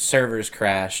 Niantic's servers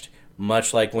crashed,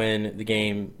 much like when the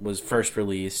game was first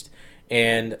released.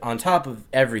 And on top of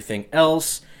everything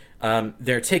else,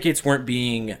 their tickets weren't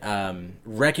being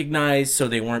recognized, so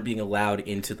they weren't being allowed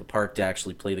into the park to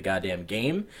actually play the goddamn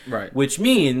game. Right. Which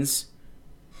means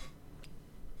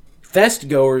Fest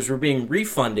goers were being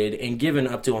refunded and given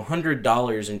up to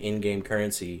 $100 in in-game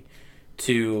currency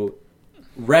to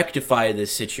rectify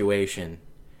this situation.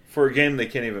 For a game they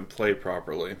can't even play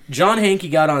properly. John Hankey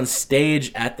got on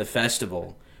stage at the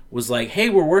festival, was like, hey,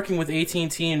 we're working with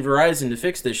AT&T and Verizon to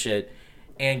fix this shit,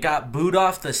 and got booed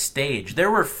off the stage. There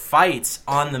were fights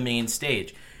on the main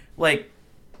stage. Like,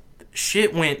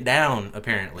 shit went down,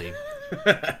 apparently.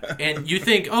 And you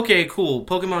think, okay, cool,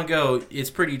 Pokemon Go, it's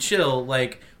pretty chill.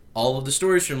 Like, all of the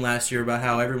stories from last year about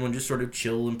how everyone just sort of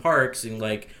chill in parks and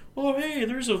like, oh, hey,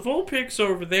 there's a Vulpix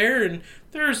over there and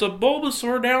there's a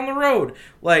Bulbasaur down the road.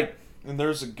 Like, And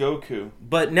there's a Goku.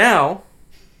 but now,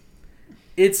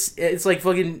 it's like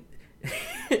fucking,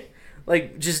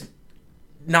 like, just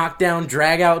knock down,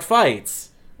 drag out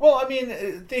fights. Well, I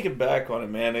mean, thinking back on it,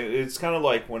 man, it's kind of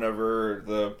like whenever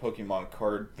the Pokemon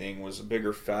card thing was a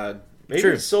bigger fad. Maybe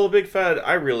True. it's still a big fad.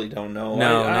 I really don't know.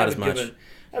 No, I not as haven't much. given-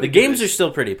 I The haven't games given- are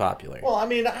still pretty popular. Well, I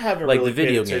mean, I haven't Like really the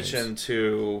video paid attention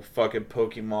to fucking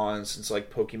Pokemon since like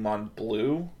Pokemon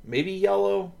Blue, maybe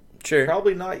Yellow. Sure.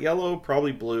 Probably not Yellow,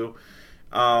 probably Blue.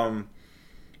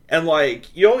 And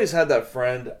like you always had that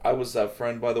friend. I was that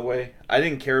friend, by the way. I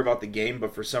didn't care about the game,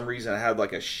 but for some reason I had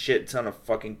like a shit ton of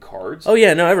fucking cards. Oh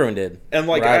yeah, no, everyone did. And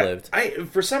like where I lived. I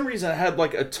for some reason I had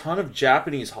like a ton of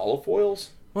Japanese holofoils,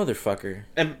 Motherfucker.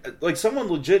 and like someone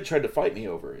legit tried to fight me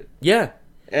over it. Yeah.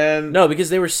 And No, because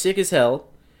they were sick as hell,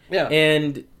 yeah,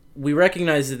 and we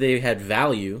recognized that they had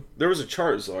value. there was a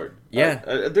Charizard.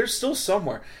 Yeah. There's still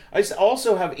somewhere.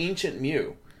 Also have Ancient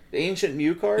Mew, the Ancient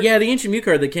Mew card. Yeah, the Ancient Mew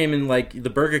card that came in like the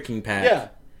Burger King pack. Yeah.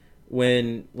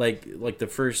 When like the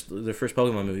first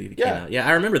Pokemon movie came Yeah. out. Yeah,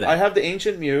 I remember that. I have the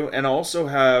Ancient Mew, and I also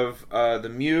have the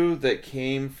Mew that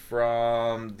came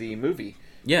from the movie.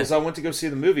 Yeah. Because I went to go see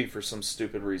the movie for some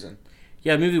stupid reason.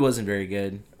 Yeah, the movie wasn't very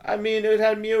good. I mean, it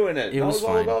had Mew in it. It was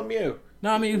all fine. about Mew.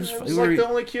 No, I mean it was, It was like the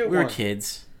only cute we were one.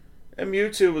 kids. And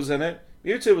Mewtwo was in it.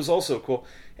 Mewtwo was also cool.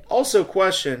 Also,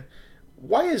 question: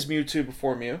 why is Mewtwo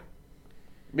before Mew?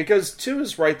 Because 2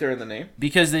 is right there in the name.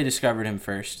 Because they discovered him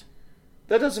first.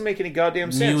 That doesn't make any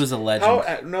goddamn sense. Mew is a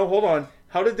legend. No, hold on.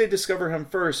 How did they discover him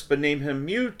first, but name him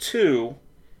Mewtwo?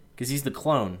 Because he's the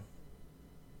clone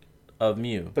of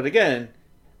Mew. But again,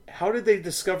 how did they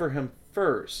discover him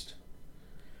first?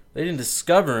 They didn't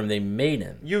discover him, they made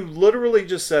him. You literally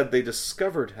just said they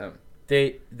discovered him.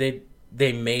 They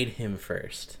made him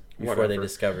first before they Whatever.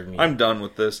 discovered Mew. I'm done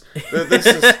with this. This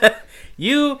is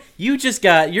You just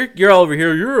got you're all over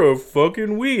here. You're a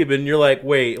fucking weeb, and you're like,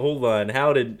 wait, hold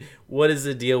on. What is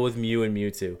the deal with Mew and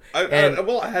Mewtwo? I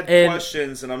had and-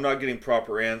 questions and I'm not getting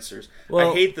proper answers.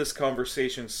 Well- I hate this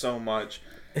conversation so much.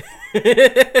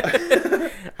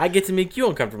 I get to make you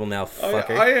uncomfortable now,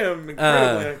 fucker. I am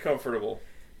incredibly uncomfortable.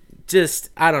 Just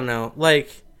I don't know.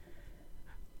 Like,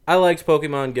 I liked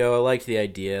Pokemon Go. I liked the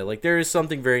idea. Like, there is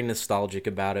something very nostalgic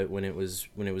about it when it was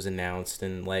announced,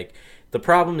 and like. The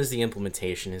problem is the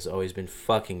implementation has always been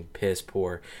fucking piss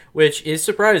poor, which is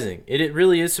surprising. It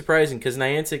really is surprising because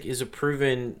Niantic is a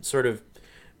proven sort of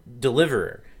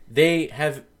deliverer. They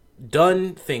have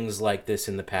done things like this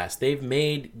in the past. They've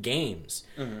made games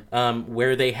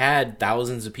where they had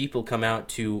thousands of people come out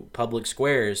to public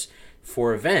squares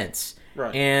for events.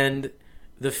 Right. And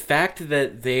the fact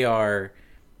that they are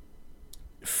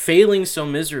failing so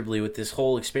miserably with this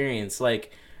whole experience,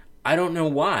 like... I don't know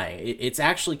why. It's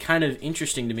actually kind of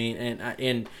interesting to me,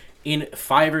 and in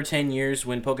 5 or 10 years,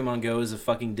 when Pokemon Go is a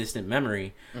fucking distant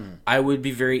memory, I would be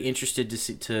very interested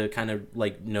to kind of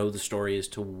like know the story as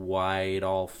to why it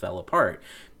all fell apart.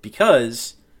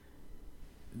 Because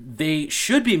they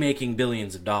should be making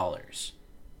billions of dollars.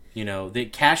 You know, they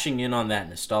cashing in on that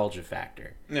nostalgia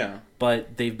factor. Yeah.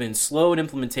 But they've been slow at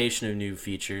implementation of new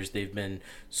features. They've been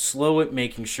slow at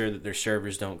making sure that their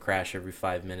servers don't crash every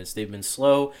 5 minutes. They've been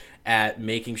slow at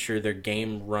making sure their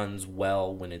game runs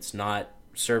well when it's not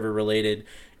server related.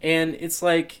 And it's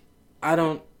like, I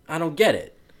don't get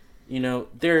it. You know,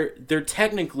 they're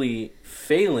technically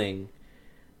failing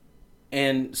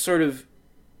and sort of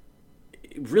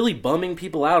really bumming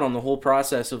people out on the whole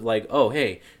process of like, oh,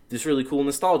 hey, this really cool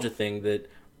nostalgia thing that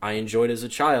I enjoyed as a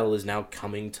child is now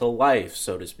coming to life,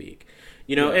 so to speak.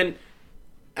 You know, and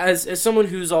as someone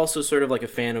who's also sort of like a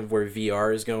fan of where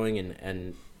VR is going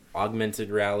and augmented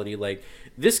reality, like,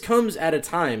 this comes at a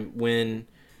time when,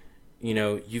 you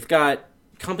know, you've got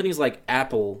companies like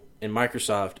Apple and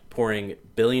Microsoft pouring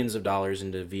billions of dollars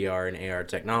into VR and AR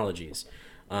technologies.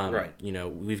 Right. You know,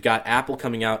 we've got Apple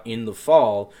coming out in the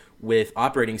fall with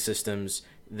operating systems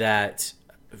that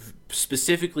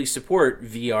specifically support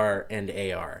VR and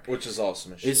AR. Which is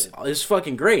awesome as shit. It's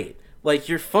fucking great. Like,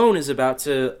 your phone is about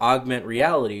to augment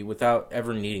reality without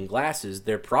ever needing glasses.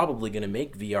 They're probably going to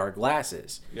make VR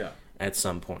glasses at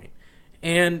some point.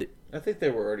 And I think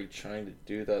they were already trying to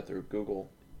do that through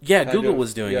Google. Yeah, Google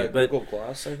was doing it, but Google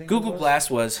Glass, I think. Google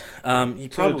Glass was. You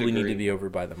probably need degree. to be over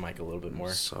by the mic a little bit more.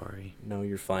 Sorry. No,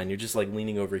 you're fine. You're just like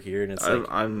leaning over here, and it's like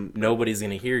I'm nobody's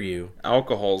gonna hear you.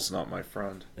 Alcohol's not my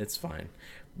friend. It's fine,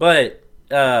 but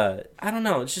I don't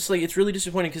know. It's just like it's really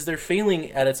disappointing because they're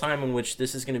failing at a time in which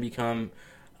this is going to become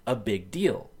a big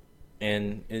deal,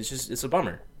 and it's a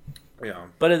bummer. Yeah.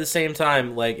 But at the same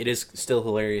time, like, it is still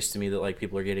hilarious to me that like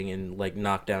people are getting in like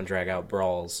knockdown, drag out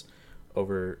brawls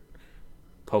over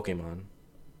Pokemon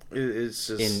It's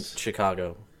just in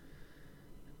Chicago.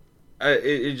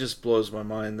 It just blows my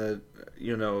mind that,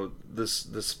 you know,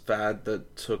 this fad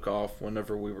that took off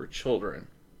whenever we were children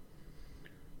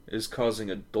is causing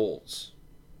adults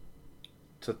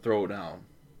to throw down,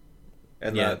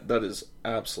 and that is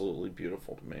absolutely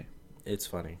beautiful to me. It's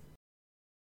funny.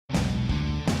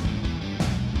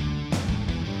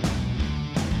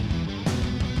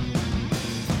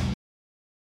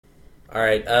 All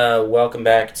right, welcome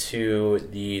back to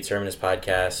the Terminus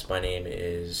podcast. My name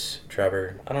is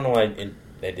Trevor. I don't know why I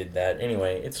did that.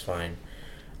 Anyway, it's fine.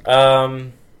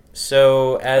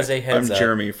 So, as a heads up... I'm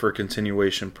Jeremy for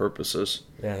continuation purposes.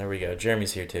 Yeah, there we go.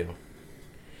 Jeremy's here, too.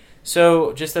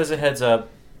 So, just as a heads up,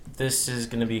 this is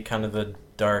going to be kind of a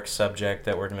dark subject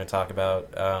that we're going to talk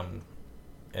about,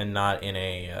 and not in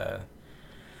a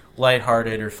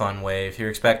lighthearted or fun way. If you're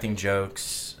expecting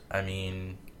jokes, I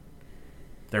mean...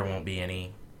 there won't be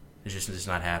any. It's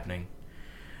not happening.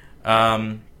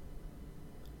 Ahead,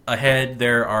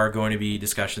 there are going to be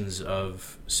discussions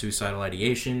of suicidal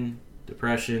ideation,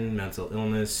 depression, mental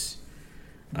illness,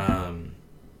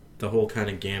 the whole kind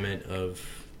of gamut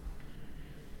of,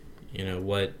 you know,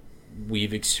 what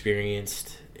we've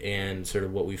experienced and sort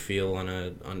of what we feel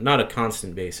on not a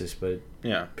constant basis, but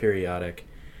periodic.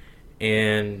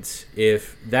 And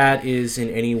if that is in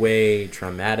any way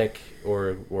traumatic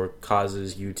or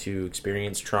causes you to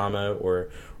experience trauma or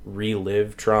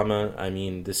relive trauma, I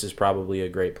mean, this is probably a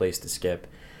great place to skip.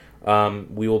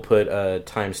 We will put a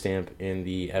timestamp in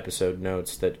the episode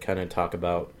notes that kind of talk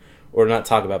about, or not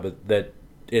talk about, but that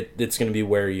it's going to be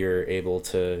where you're able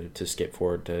to skip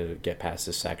forward to get past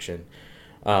this section.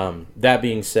 That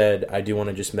being said, I do want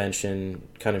to just mention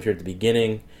kind of here at the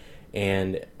beginning,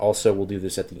 and also we'll do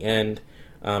this at the end.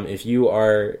 If you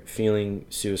are feeling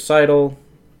suicidal,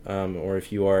 or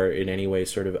if you are in any way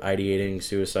sort of ideating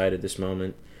suicide at this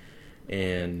moment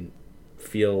and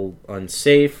feel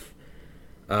unsafe,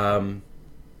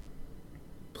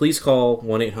 please call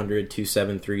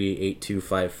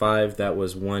 1-800-273-8255. That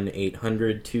was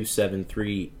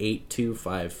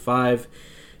 1-800-273-8255.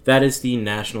 That is the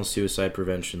National Suicide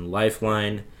Prevention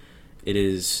Lifeline. It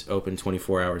is open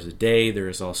 24 hours a day. There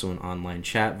is also an online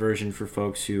chat version for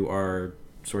folks who are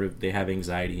sort of, they have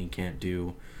anxiety and can't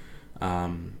do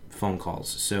phone calls.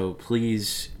 So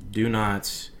please do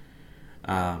not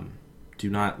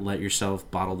let yourself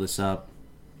bottle this up.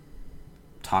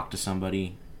 Talk to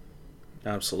somebody.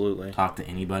 Absolutely. Talk to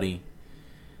anybody.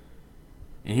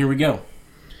 And here we go.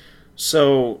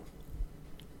 So,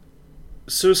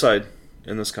 suicide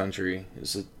in this country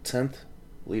is the 10th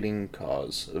leading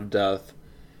cause of death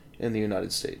in the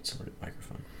United States.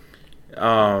 Microphone.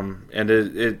 And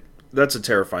it that's a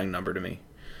terrifying number to me.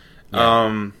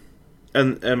 Yeah.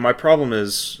 And my problem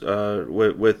is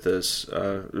with this,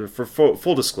 for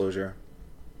full disclosure,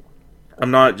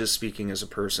 I'm not just speaking as a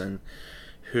person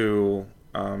who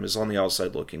is on the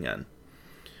outside looking in.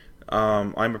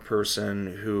 I'm a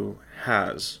person who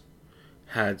has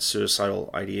had suicidal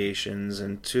ideations,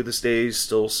 and to this day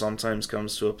still sometimes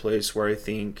comes to a place where I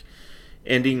think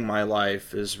ending my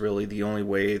life is really the only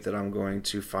way that I'm going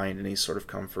to find any sort of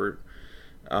comfort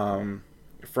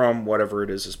from whatever it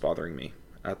is bothering me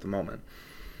at the moment.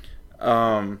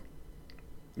 I've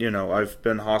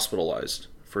been hospitalized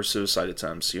for suicide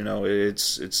attempts.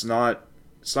 It's not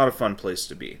a fun place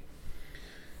to be.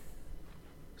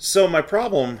 So my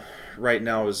problem right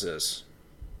now is this.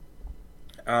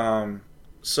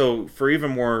 So for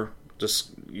even more,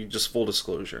 just full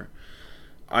disclosure,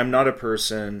 I'm not a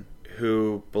person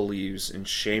who believes in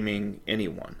shaming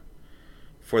anyone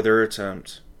for their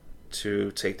attempt to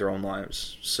take their own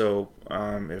lives. So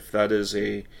if that is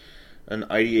an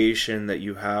ideation that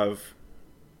you have,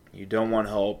 you don't want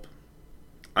help,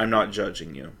 I'm not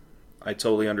judging you. I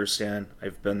totally understand.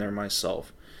 I've been there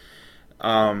myself.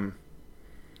 So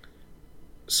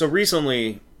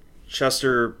recently,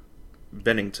 Chester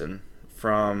Bennington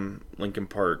from Linkin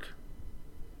Park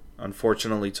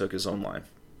unfortunately took his own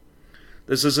life.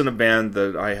 This isn't a band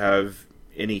that I have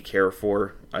any care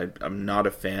for. I'm not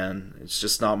a fan. It's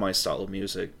just not my style of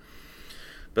music.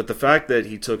 But the fact that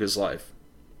he took his life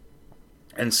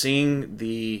and seeing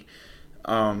the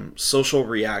social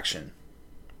reaction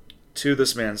to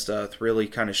this man's death really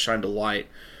kind of shined a light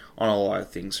on a lot of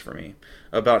things for me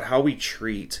about how we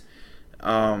treat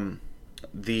about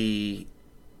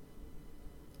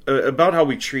how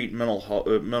we treat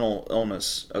mental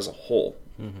illness as a whole.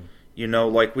 Mm-hmm.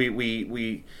 Like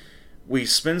we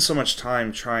spend so much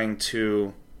time trying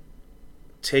to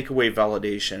take away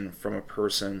validation from a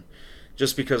person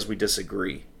just because we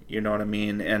disagree. You know what I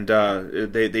mean? And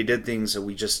they did things that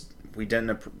we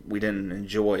didn't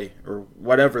enjoy, or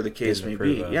whatever the case may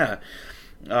be. Yeah.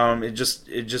 It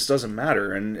just doesn't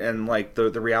matter. And like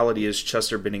the reality is,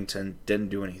 Chester Bennington didn't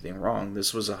do anything wrong.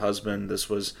 This was a husband. This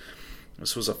was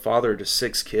a father to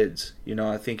 6 kids.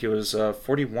 I think it was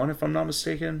 41, if I'm not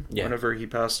mistaken, whenever he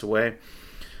passed away.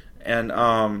 And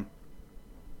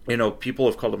people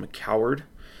have called him a coward.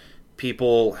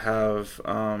 People have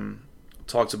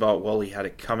talked about, well, he had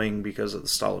it coming because of the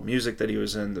style of music that he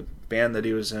was in, the band that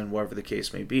he was in, whatever the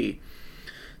case may be.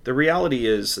 The reality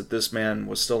is that this man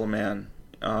was still a man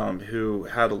who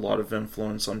had a lot of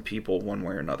influence on people one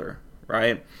way or another,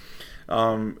 right?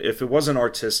 If it wasn't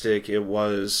artistic, it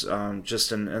was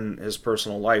just in his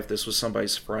personal life. This was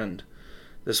somebody's friend.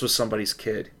 This was somebody's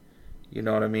kid. You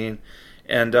know what I mean?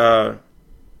 And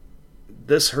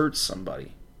this hurts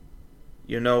somebody.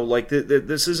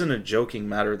 This isn't a joking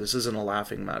matter. This isn't a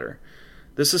laughing matter.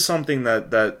 This is something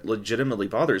that legitimately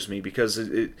bothers me, because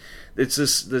it's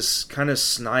this kind of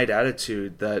snide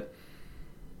attitude that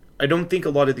I don't think a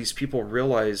lot of these people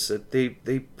realize that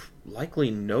they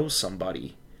likely know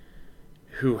somebody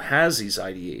who has these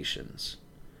ideations,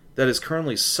 that is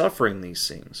currently suffering these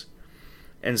things,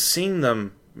 and seeing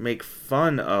them make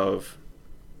fun of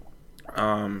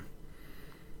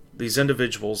these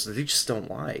individuals that they just don't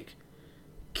like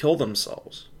kill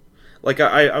themselves. Like,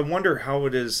 I wonder how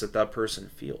it is that person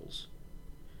feels.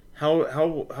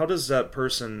 How does that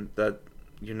person that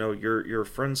you're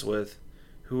friends with,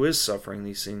 who is suffering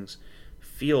these things,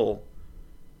 feel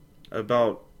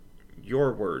about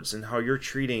your words and how you're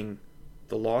treating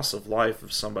the loss of life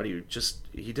of somebody who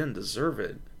he didn't deserve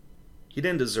it. He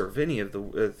didn't deserve any of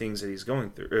the things that he's going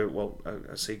through.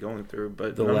 I say going through,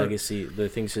 but the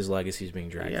things his legacy is being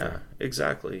dragged through. Yeah,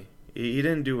 exactly. He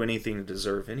didn't do anything to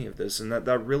deserve any of this, and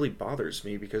that really bothers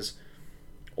me, because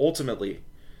ultimately,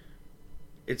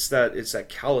 it's that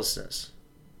callousness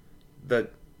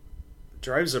that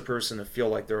drives a person to feel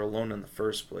like they're alone in the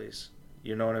first place.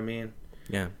 You know what I mean?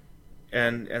 Yeah.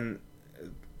 And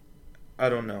I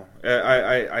don't know.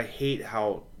 I hate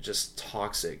how just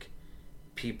toxic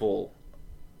people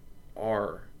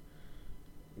are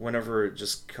whenever it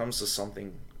just comes to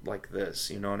something like this.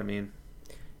 You know what I mean?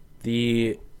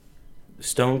 The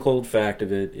stone cold fact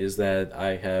of it is that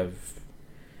I have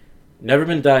never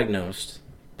been diagnosed,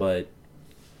 but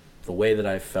the way that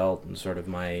I felt and sort of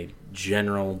my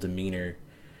general demeanor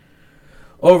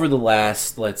over the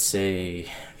last, let's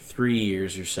say, 3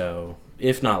 years or so,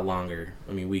 if not longer,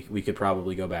 I mean, we could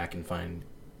probably go back and find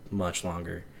much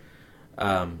longer,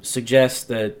 suggests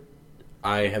that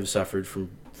I have suffered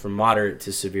from moderate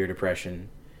to severe depression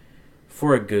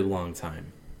for a good long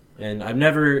time. And I've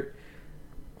never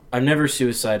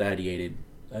suicide ideated.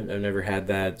 I've never had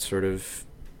that sort of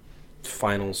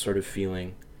final sort of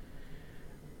feeling.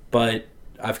 But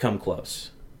I've come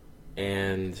close.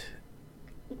 And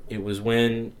it was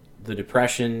when the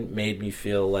depression made me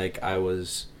feel like I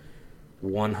was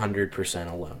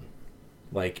 100% alone.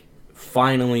 Like,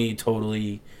 finally,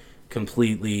 totally,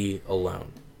 completely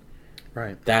alone.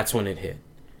 Right. That's when it hit.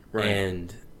 Right.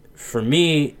 And for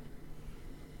me,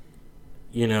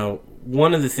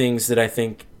 one of the things that I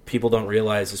think people don't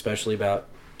realize, especially about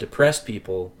depressed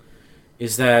people,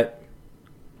 is that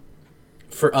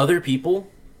for other people,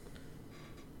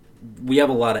 we have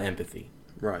a lot of empathy.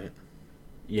 Right.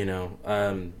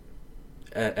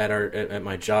 At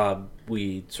my job,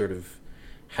 we sort of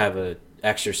have a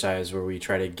exercise where we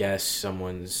try to guess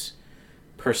someone's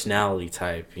personality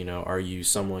type. Are you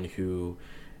someone who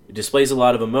displays a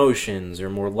lot of emotions, or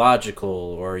more logical,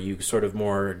 or are you sort of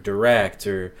more direct,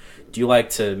 or do you like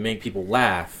to make people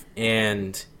laugh?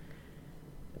 And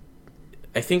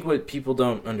I think what people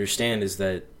don't understand is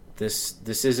that this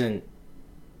isn't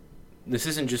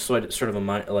just sort of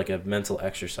a mental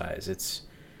exercise.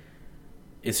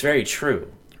 It's very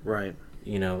true. Right.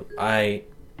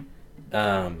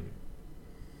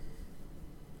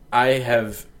 I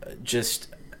have just,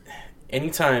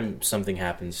 anytime something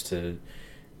happens to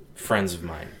friends of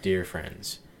mine, dear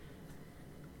friends,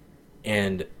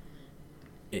 and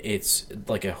it's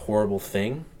like a horrible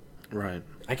thing, Right.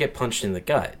 I get punched in the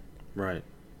gut. Right.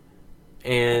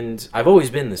 And I've always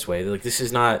been this way. Like, this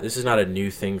is not a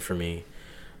new thing for me.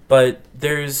 But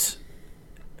there's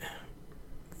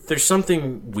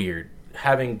something weird.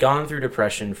 Having gone through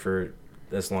depression for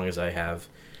as long as I have,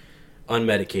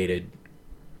 unmedicated,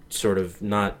 sort of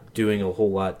not doing a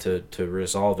whole lot to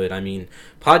resolve it. I mean,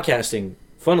 podcasting,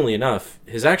 funnily enough,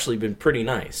 has actually been pretty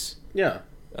nice. Yeah.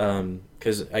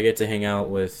 Because I get to hang out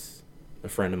with a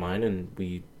friend of mine, and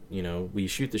we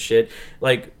shoot the shit.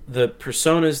 Like, the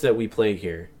personas that we play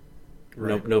here,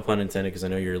 Right. no pun intended, because I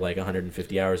know you're like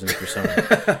 150 hours in the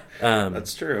persona.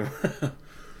 That's true.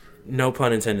 No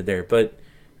pun intended there. But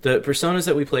the personas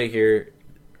that we play here,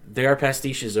 they are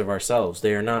pastiches of ourselves.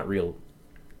 They are not real.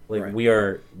 Like, Right. we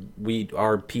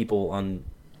are people on,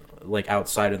 like,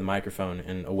 outside of the microphone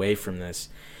and away from this.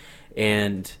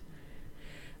 And,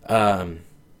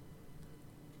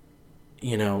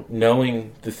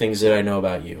 knowing the things that I know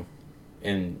about you,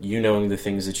 and you knowing the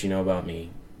things that you know about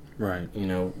me, Right.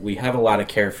 we have a lot of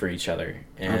care for each other.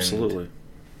 And Absolutely.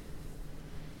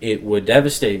 it would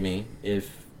devastate me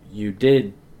if you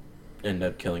did end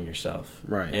up killing yourself.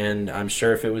 Right. And I'm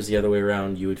sure if it was the other way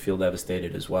around, you would feel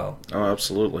devastated as well. Oh,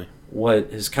 absolutely.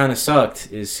 What has kind of sucked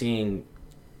is seeing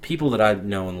people that I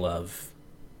know and love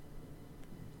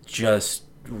just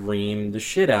ream the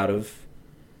shit out of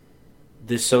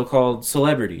this so-called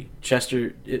celebrity.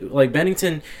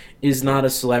 Bennington is not a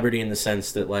celebrity in the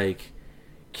sense that, like,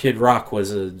 Kid Rock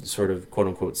was a sort of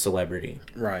quote-unquote celebrity.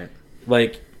 Right.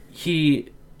 Like,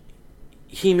 he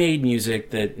made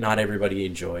music that not everybody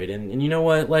enjoyed, and you know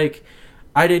what, like,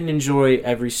 I didn't enjoy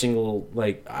every single,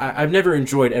 like, I've never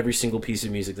enjoyed every single piece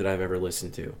of music that I've ever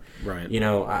listened to. Right.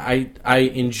 I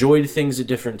enjoyed things at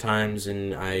different times,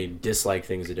 and I disliked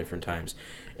things at different times.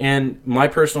 And my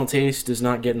personal taste does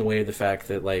not get in the way of the fact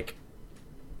that, like,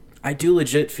 I do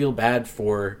legit feel bad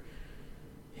for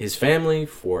his family,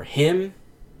 for him,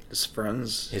 His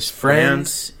friends. his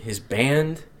friends, his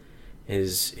band,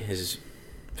 his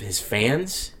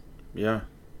fans, Yeah.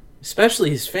 especially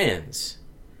his fans.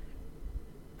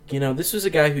 This was a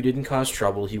guy who didn't cause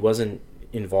trouble. He wasn't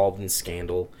involved in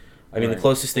scandal. I mean, Right. the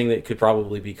closest thing that could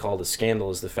probably be called a scandal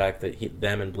is the fact that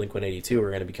them and Blink-182 are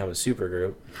going to become a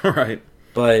supergroup. Right.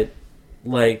 But,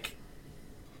 like,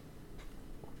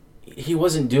 he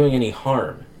wasn't doing any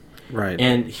harm. Right.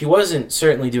 And he wasn't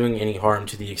certainly doing any harm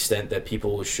to the extent that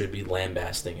people should be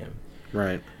lambasting him.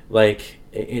 Right. Like,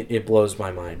 it blows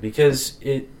my mind. Because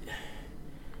I'm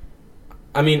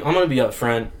going to be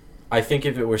upfront. I think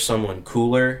if it were someone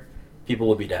cooler, people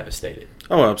would be devastated.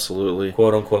 Oh, absolutely.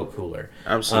 Quote-unquote cooler.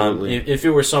 Absolutely. If it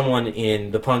were someone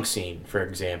in the punk scene, for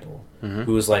example, Mhm.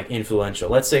 who was, like, influential.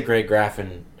 Let's say Greg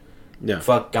Graffin, Yeah.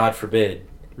 fuck, God forbid,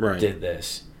 Right. did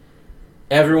this.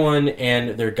 Everyone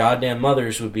and their goddamn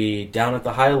mothers would be down at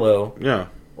the high-low Yeah.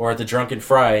 or at the Drunken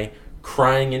Fry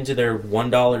crying into their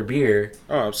 $1 beer,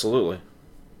 Oh, absolutely.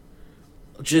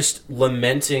 just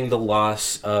lamenting the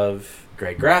loss of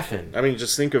Greg Graffin. I mean,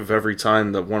 just think of every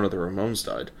time that one of the Ramones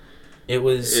died. It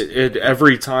was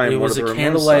Every time it one was of a the Ramones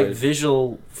candlelight died.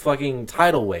 visual fucking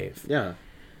tidal wave. Yeah.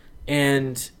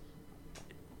 And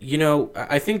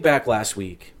I think back last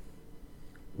week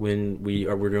when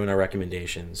we're doing our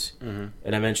recommendations, and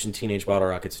I mentioned Teenage Bottle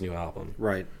Rocket's new album.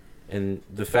 Right. And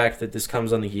the fact that this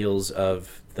comes on the heels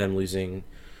of them losing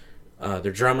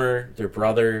their drummer, their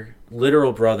brother,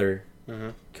 literal brother,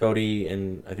 Cody,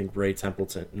 and I think Ray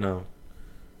Templeton. No.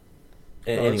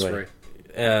 That's Anyway.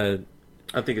 right.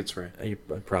 I think it's right.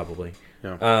 Probably.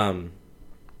 Yeah.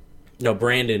 No,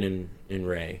 Brandon and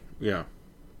Ray. Yeah.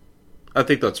 I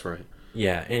think that's right.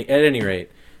 Yeah, at any rate,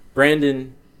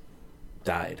 Brandon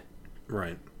died.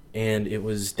 Right. And it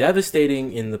was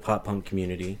devastating in the pop punk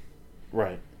community.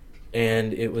 Right.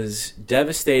 And it was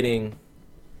devastating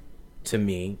to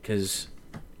me because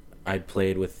I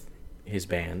played with his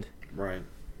band. Right.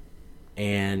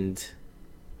 And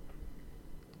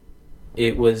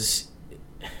it was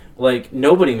like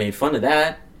nobody made fun of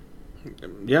that.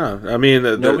 Yeah, I mean,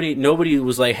 Nobody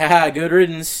was like, "Ha, good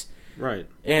riddance." Right.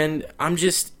 And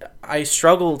I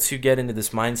struggle to get into this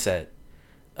mindset.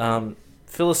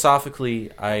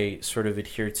 Philosophically, I sort of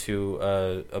adhere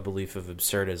to a belief of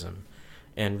absurdism.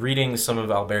 And reading some of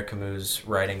Albert Camus'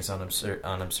 writings on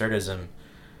absurdism,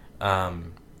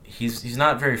 he's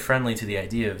not very friendly to the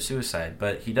idea of suicide,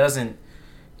 but he doesn't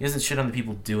shit on the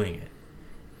people doing it.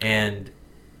 And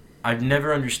I've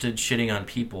never understood shitting on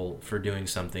people for doing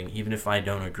something, even if I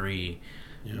don't agree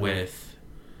with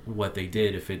what they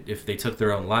did. If they took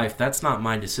their own life, that's not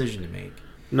my decision to make.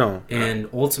 No. And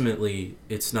ultimately,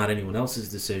 it's not anyone else's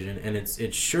decision, and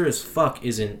it sure as fuck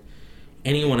isn't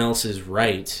anyone else's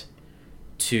right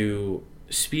to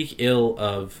speak ill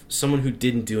of someone who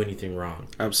didn't do anything wrong.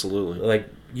 Absolutely. Like,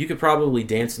 you could probably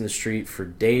dance in the street for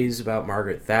days about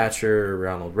Margaret Thatcher or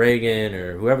Ronald Reagan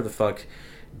or whoever the fuck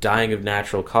dying of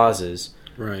natural causes.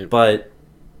 Right. But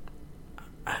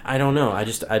I don't know.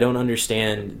 I don't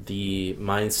understand the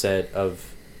mindset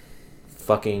of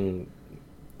fucking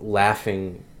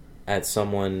laughing at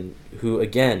someone who,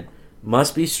 again,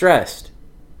 must be stressed.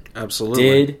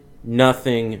 Absolutely. Did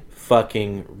nothing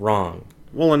fucking wrong.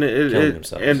 Well, and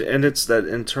it's that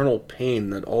internal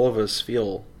pain that all of us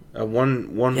feel,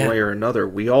 one way or another.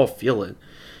 We all feel it.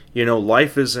 You know,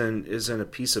 life isn't a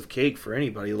piece of cake for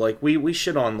anybody. Like we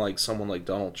shit on like someone like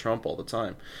Donald Trump all the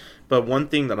time, but one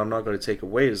thing that I'm not going to take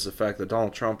away is the fact that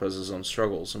Donald Trump has his own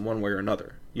struggles in one way or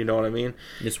another. You know what I mean?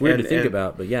 It's weird to think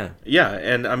about, but yeah. Yeah,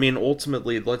 and I mean,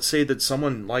 ultimately, let's say that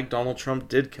someone like Donald Trump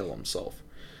did kill himself.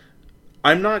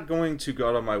 I'm not going to go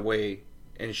out of my way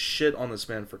and shit on this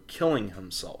man for killing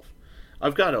himself.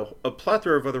 I've got a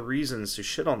plethora of other reasons to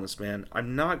shit on this man.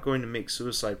 I'm not going to make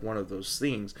suicide one of those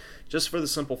things, just for the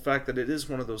simple fact that it is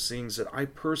one of those things that I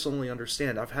personally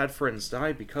understand. I've had friends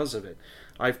die because of it.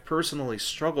 I've personally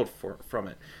struggled from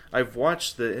it. I've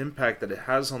watched the impact that it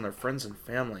has on their friends and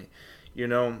family. You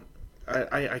know,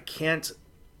 I can't...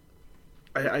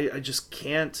 I just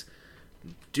can't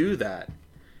do that.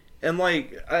 And,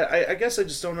 like, I guess I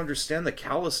just don't understand the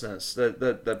callousness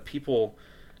that people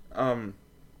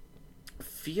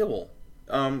feel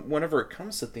whenever it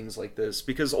comes to things like this.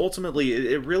 Because ultimately,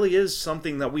 it really is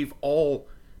something that we've all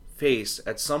faced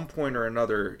at some point or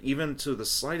another, even to the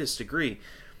slightest degree.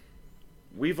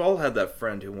 We've all had that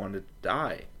friend who wanted to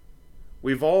die.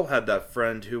 We've all had that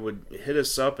friend who would hit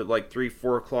us up at like 3,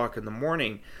 4 o'clock in the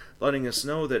morning, letting us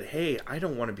know that, hey, I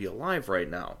don't want to be alive right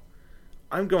now.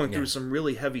 I'm going through some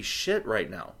really heavy shit right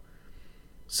now.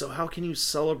 So how can you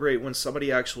celebrate when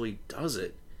somebody actually does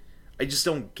it? I just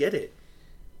don't get it.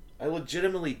 I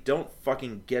legitimately don't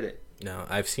fucking get it. No,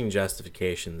 I've seen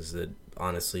justifications that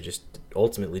honestly just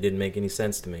ultimately didn't make any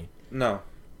sense to me. No.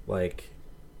 Like,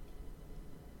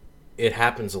 it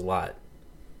happens a lot.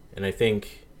 And I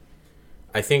think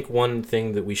one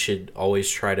thing that we should always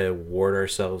try to ward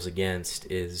ourselves against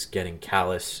is getting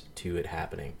callous to it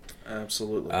happening.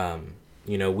 Absolutely.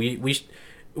 You know,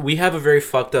 we have a very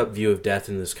fucked up view of death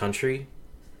in this country.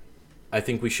 I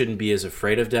think we shouldn't be as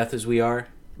afraid of death as we are.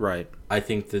 Right. I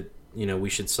think that, you know, we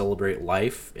should celebrate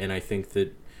life, and I think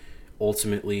that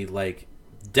ultimately, like,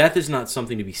 death is not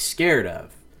something to be scared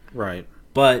of. Right.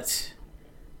 But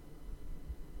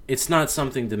it's not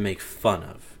something to make fun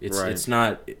of. It's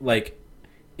not, like,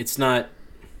 it's not...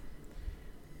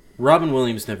 Robin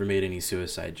Williams never made any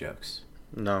suicide jokes.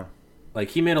 No.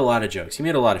 Like, he made a lot of jokes. He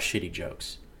made a lot of shitty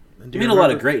jokes. He made a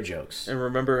lot of great jokes. And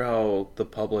remember how the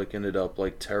public ended up,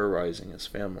 like, terrorizing his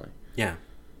family? Yeah.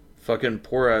 Fucking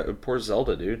poor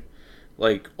Zelda, dude.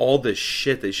 Like, all this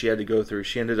shit that she had to go through,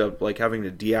 she ended up, like, having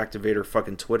to deactivate her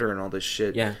fucking Twitter and all this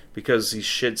shit. Yeah. Because these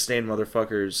shit-stained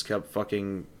motherfuckers kept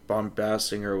fucking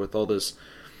bombasting her with all this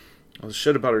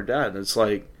shit about her dad. And it's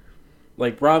like...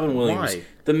 Like, Robin Williams. Why?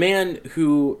 The man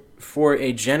who, for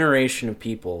a generation of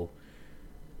people,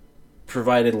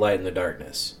 provided light in the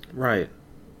darkness. Right.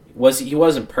 He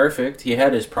wasn't perfect. He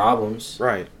had his problems.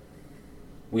 Right.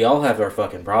 We all have our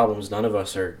fucking problems. None of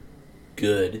us are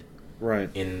good. Right.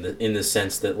 In the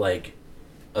sense that, like,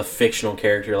 a fictional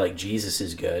character like Jesus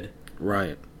is good.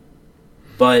 Right.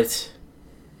 But,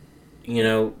 you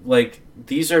know, like,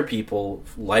 these are people,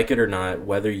 like it or not,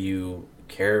 whether you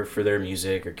care for their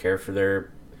music or care for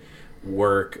their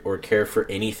work or care for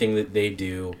anything that they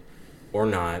do or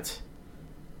not,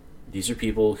 these are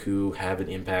people who have an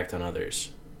impact on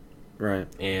others. Right.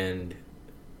 And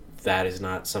that is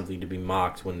not something to be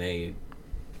mocked when they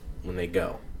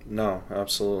go. No,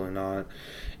 absolutely not.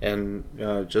 And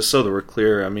just so that we're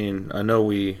clear, I mean, I know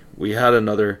we had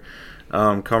another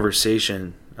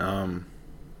conversation, kind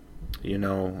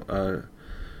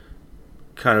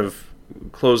of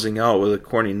closing out with a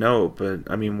corny note, but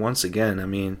I mean, once again, I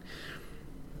mean,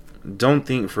 don't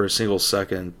think for a single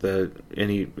second that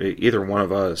either one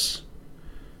of us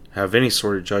have any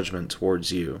sort of judgment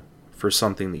towards you for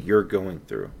something that you're going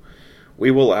through.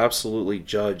 We will absolutely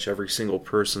judge every single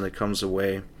person that comes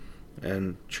away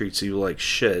and treats you like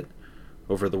shit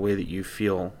over the way that you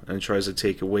feel and tries to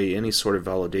take away any sort of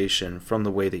validation from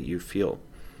the way that you feel.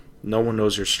 No one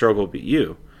knows your struggle but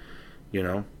you,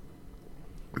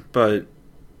 But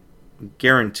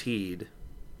guaranteed,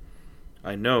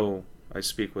 I know I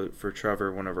speak for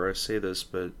Trevor whenever I say this,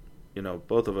 but,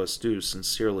 both of us do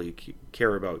sincerely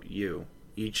care about you,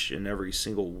 each and every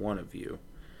single one of you.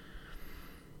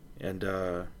 And,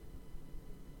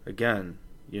 again,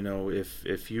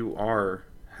 if you are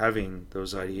having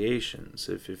those ideations,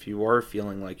 if you are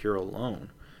feeling like you're alone,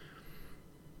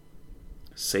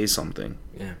 say something.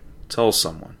 Yeah. Tell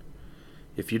someone.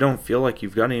 If you don't feel like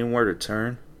you've got anywhere to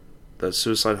turn, that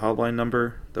suicide hotline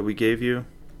number that we gave you,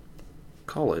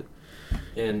 call it.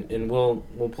 And we'll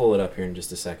pull it up here in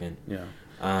just a second. Yeah.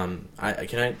 Can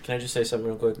I just say something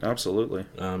real quick? Absolutely.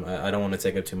 I don't want to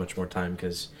take up too much more time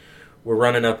because we're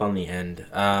running up on the end.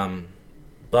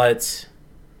 But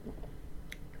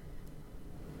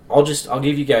I'll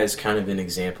give you guys kind of an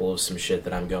example of some shit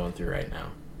that I'm going through right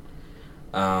now.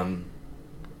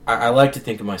 I like to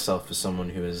think of myself as someone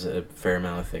who has a fair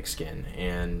amount of thick skin,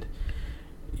 and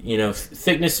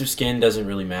thickness of skin doesn't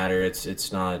really matter.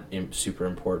 It's not super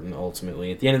important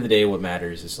ultimately. At the end of the day, what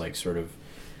matters is like sort of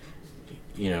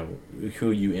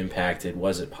who you impacted.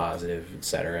 Was it positive,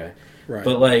 etc. Right.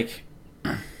 But like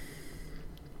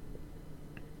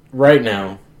right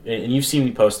now, and you've seen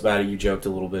me post about it. You joked a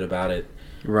little bit about it.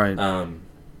 Right.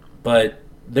 But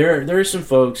there are some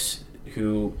folks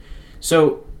who,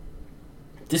 so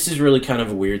this is really kind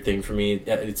of a weird thing for me.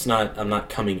 I'm not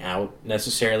coming out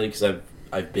necessarily because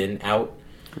I've been out.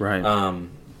 Right.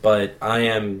 But I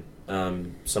am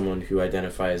someone who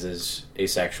identifies as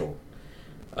asexual.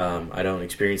 I don't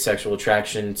experience sexual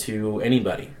attraction to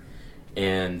anybody,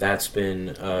 and that's been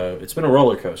it's been a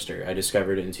roller coaster. I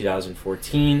discovered it in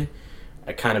 2014,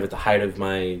 kind of at the height of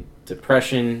my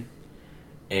depression.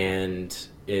 And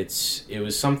it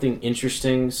was something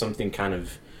interesting, something kind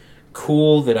of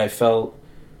cool that I felt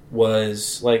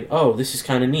was like, oh, this is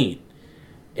kind of neat.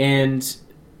 And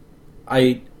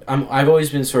I've always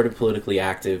been sort of politically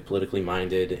active, politically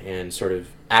minded, and sort of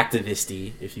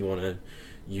activisty, if you want to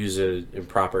use an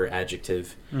improper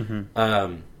adjective. Mm-hmm.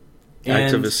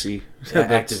 Activisty.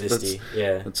 Activisty.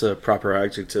 Yeah. That's a proper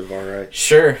adjective, all right.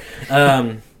 Sure.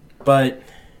 But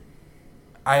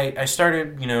I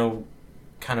started,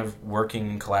 kind of working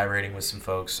and collaborating with some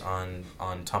folks on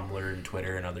Tumblr and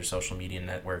Twitter and other social media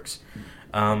networks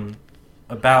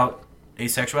about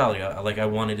asexuality. I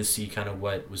wanted to see kind of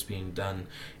what was being done.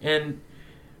 And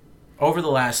over the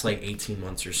last 18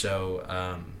 months or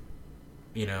so,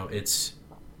 it's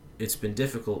been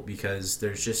difficult because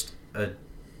there's just a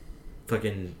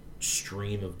fucking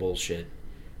stream of bullshit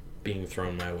being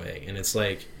thrown my way. And it's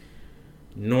like,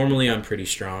 normally I'm pretty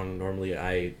strong. Normally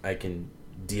I can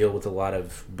deal with a lot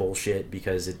of bullshit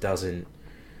because it doesn't,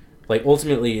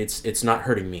 ultimately it's not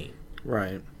hurting me.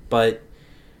 Right. But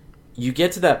you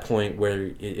get to that point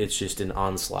where it's just an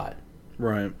onslaught.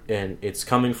 Right. And it's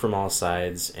coming from all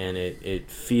sides, and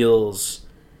it feels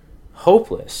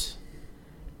hopeless.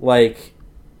 Like,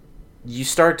 you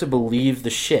start to believe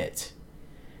the shit.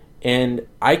 And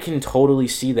I can totally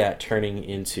see that turning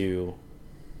into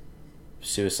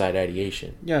suicide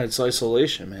ideation. Yeah, it's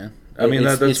isolation, man. I mean,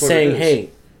 that's it's what saying, it is. hey,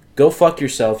 go fuck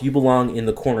yourself. You belong in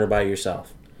the corner by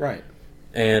yourself. Right.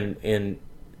 And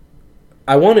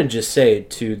I want to just say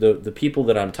to the people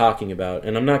that I'm talking about,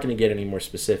 and I'm not going to get any more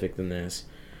specific than this,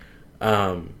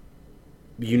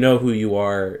 you know who you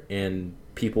are, and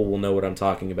people will know what I'm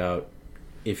talking about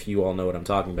if you all know what I'm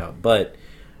talking about. But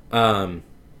go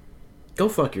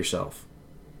fuck yourself.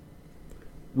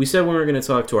 We said we were going to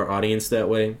talk to our audience that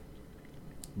way,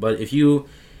 but if you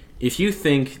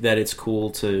think that it's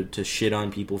cool to shit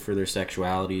on people for their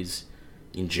sexualities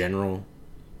in general,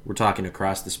 we're talking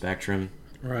across the spectrum.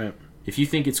 Right. If you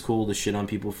think it's cool to shit on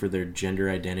people for their gender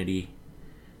identity,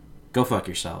 go fuck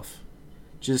yourself.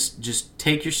 Just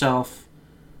take yourself,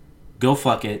 go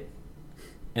fuck it,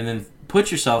 and then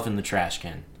put yourself in the trash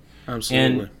can.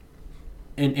 Absolutely.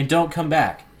 And don't come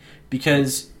back.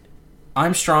 Because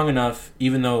I'm strong enough,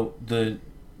 even though the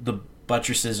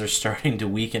buttresses are starting to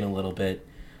weaken a little bit.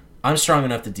 I'm strong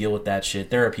enough to deal with that shit.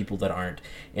 There are people that aren't.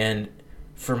 And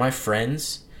for my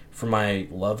friends, for my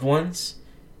loved ones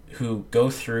who go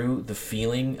through the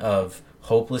feeling of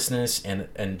hopelessness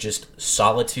and just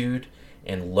solitude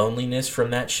and loneliness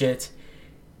from that shit,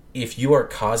 if you are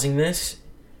causing this,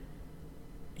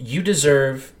 you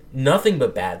deserve nothing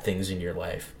but bad things in your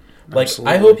life. Like,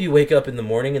 Absolutely. I hope you wake up in the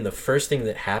morning and the first thing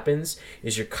that happens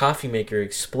is your coffee maker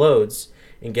explodes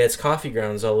and gets coffee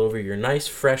grounds all over your nice,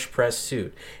 fresh pressed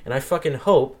suit. And I fucking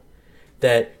hope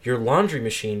that your laundry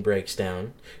machine breaks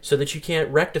down so that you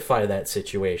can't rectify that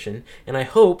situation. And I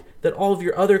hope that all of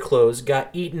your other clothes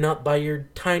got eaten up by your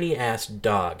tiny-ass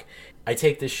dog. I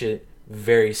take this shit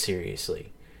very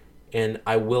seriously. And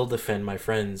I will defend my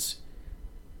friends,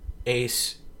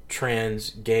 ace,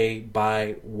 trans, gay,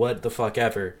 bi, what the fuck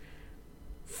ever,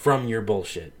 from your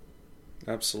bullshit.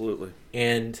 Absolutely.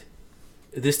 And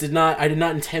I did not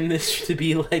intend this to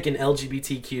be like an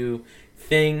LGBTQ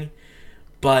thing,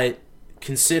 but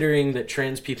considering that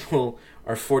trans people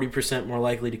are 40% more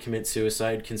likely to commit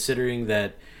suicide, considering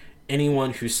that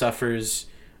anyone who suffers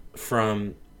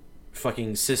from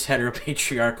fucking cis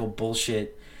heteropatriarchal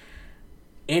bullshit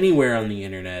anywhere on the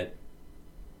internet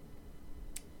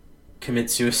commit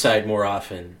suicide more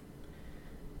often,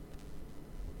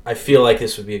 I feel like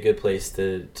this would be a good place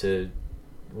to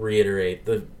reiterate.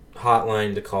 The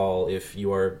hotline to call if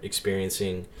you are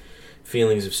experiencing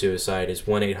feelings of suicide is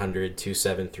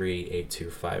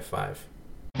 1-800-273-8255.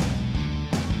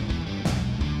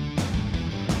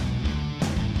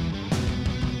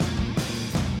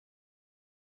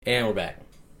 And we're back.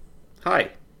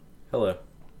 Hi. Hello.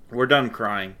 We're done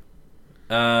crying.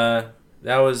 That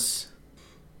was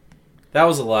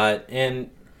a lot, and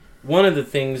one of the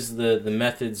things, the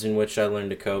methods in which I learned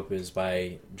to cope is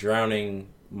by drowning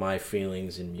my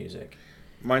feelings in music.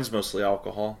 Mine's mostly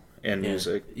alcohol and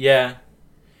music. Yeah.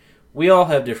 We all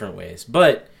have different ways.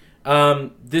 But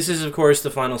this is, of course,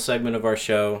 the final segment of our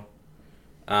show.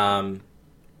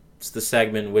 It's the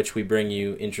segment in which we bring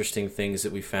you interesting things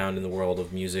that we found in the world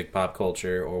of music, pop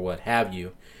culture, or what have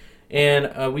you.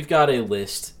 And we've got a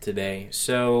list today.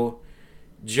 So,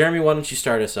 Jeremy, why don't you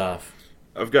start us off?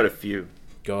 I've got a few.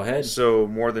 Go ahead. So,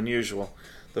 more than usual.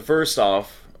 The first one,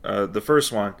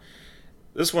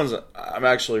 this one's I'm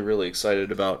actually really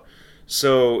excited about.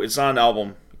 So, it's not an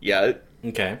album yet,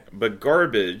 Okay. but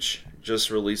Garbage just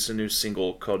released a new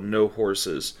single called No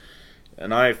Horses.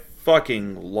 And I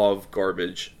fucking love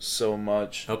Garbage so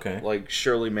much. Okay. Like,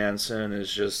 Shirley Manson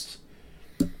is just...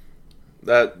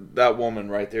 That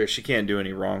woman right there, she can't do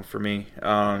any wrong for me.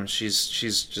 She's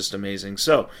just amazing.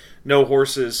 So, No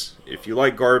Horses. If you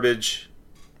like Garbage,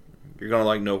 you're going to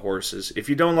like No Horses. If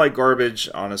you don't like Garbage,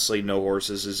 honestly, No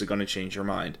Horses is going to change your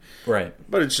mind. Right.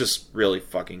 But it's just really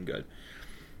fucking good.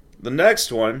 The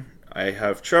next one, I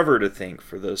have Trevor to thank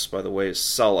for this, by the way, is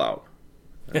Sellout.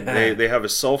 They have a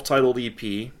self-titled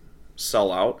EP,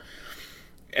 Sellout.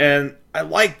 And I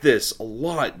like this a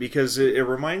lot because it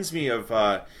reminds me of...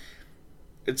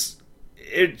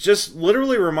 It just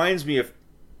literally reminds me of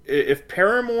if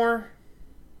Paramore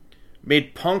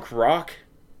made punk rock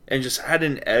and just had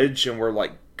an edge and were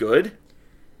like good,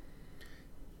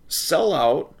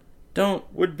 Sellout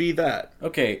would be that.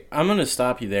 Okay, I'm going to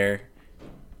stop you there.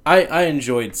 I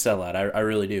enjoyed Sellout. I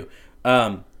really do.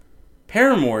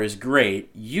 Paramore is great.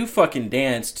 You fucking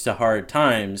danced to Hard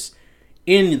Times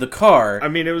in the car. I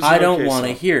mean, it was. I don't want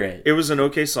to hear it. It was an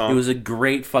okay song. It was a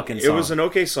great fucking song. It was an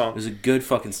okay song. It was a good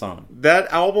fucking song. That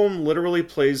album literally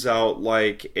plays out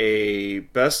like a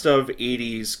best of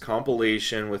 80s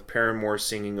compilation with Paramore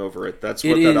singing over it. That's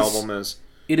what that album is.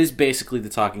 It is basically the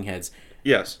Talking Heads.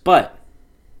 Yes. But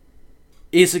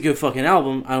it's a good fucking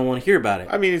album. I don't want to hear about it.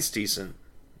 I mean, it's decent.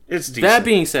 It's decent. That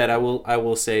being said, I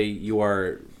will say you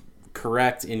are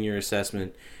correct in your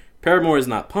assessment. Paramore is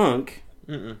not punk.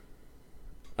 Mm-mm.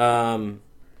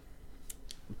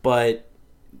 But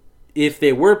if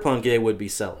they were punk, they would be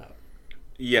Sellout.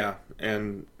 Yeah,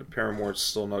 and Paramore's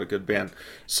still not a good band.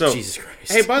 So, Jesus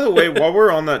Christ. Hey, by the way, while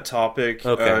we're on that topic,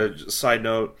 Okay. Side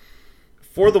note,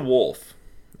 For the Wolf.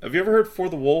 Have you ever heard For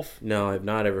the Wolf? No, I've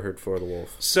not ever heard For the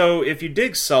Wolf. So, if you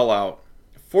dig Sellout,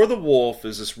 For the Wolf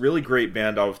is this really great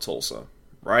band out of Tulsa,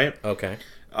 right? Okay.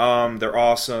 They're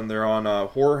awesome. They're on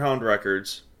Horror Hound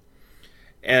Records.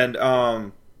 And,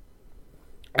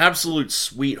 absolute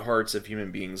sweethearts of human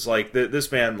beings. Like, this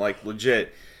band, like,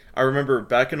 legit. I remember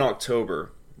back in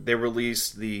October, they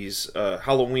released these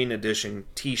Halloween edition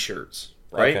t-shirts,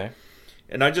 right? Okay.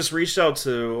 And I just reached out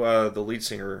to the lead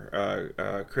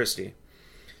singer, Christy,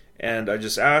 and I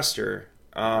just asked her,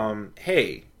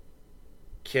 hey,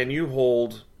 can you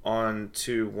hold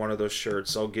onto one of those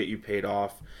shirts. I'll get you paid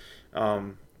off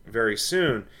very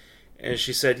soon. And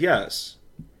she said yes.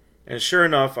 And sure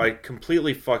enough, I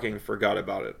completely fucking forgot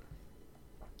about it.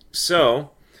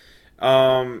 So,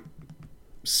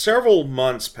 several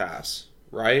months pass,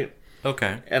 right?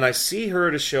 Okay. And I see her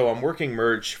at a show. I'm working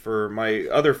merch for my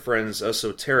other friends,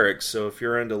 Esoteric. So if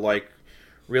you're into like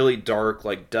really dark,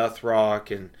 like death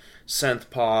rock and synth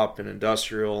pop and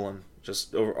industrial and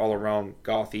just all around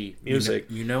gothy music,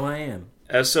 You know I am.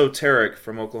 Esoteric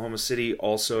from Oklahoma City,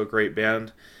 also a great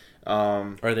band.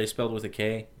 Are they spelled with a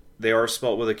K? They are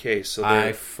spelt with a K. So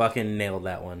I fucking nailed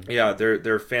that one. yeah,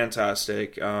 they're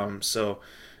fantastic. So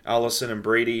Allison and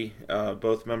Brady,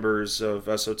 both members of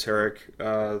Esoteric,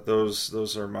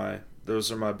 those are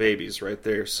my babies right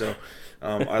there. So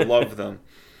I love them.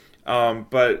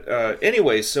 But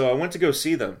anyway, so I went to go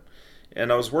see them,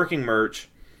 and I was working merch,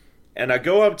 and I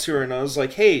go up to her and I was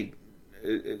like, "Hey,"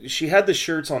 she had the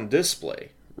shirts on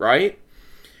display, right?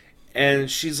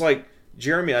 And she's like,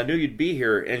 "Jeremy, I knew you'd be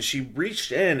here," and she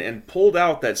reached in and pulled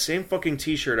out that same fucking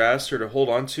t-shirt I asked her to hold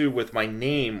on to with my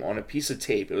name on a piece of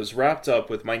tape. It was wrapped up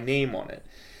with my name on it.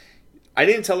 I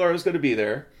didn't tell her I was going to be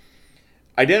there.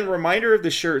 I didn't remind her of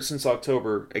the shirt since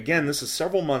October. Again, this is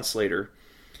several months later.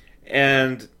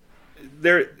 And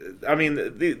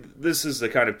this is the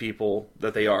kind of people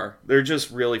that they are. They're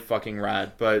just really fucking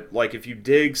rad. But, like, if you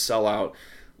dig Sellout,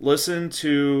 listen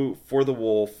to For the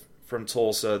Wolf from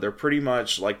Tulsa. They're pretty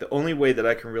much, like, the only way that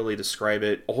I can really describe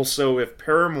it. Also, if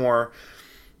Paramore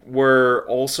were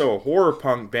also a horror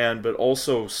punk band, but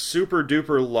also super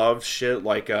duper love shit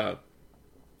like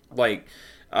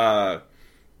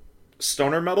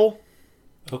stoner metal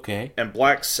Okay. and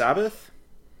Black Sabbath,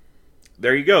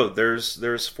 there you go.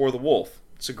 There's For the Wolf.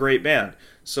 It's a great band.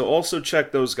 So also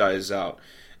check those guys out.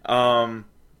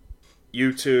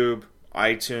 YouTube,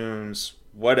 iTunes,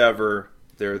 whatever,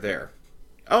 they're there.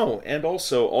 Oh, and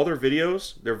also all their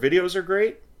videos are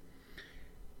great.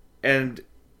 And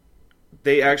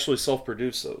they actually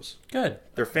self-produce those. Good.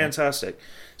 They're fantastic.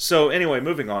 So anyway,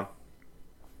 moving on.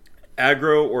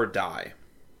 Aggro or Die.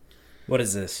 What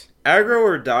is this? Aggro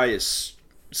or Die is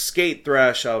skate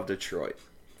thrash out of Detroit.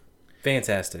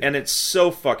 Fantastic. And it's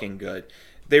so fucking good.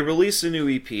 They released a new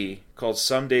EP called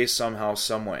Someday, Somehow,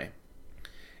 Someway.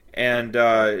 And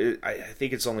I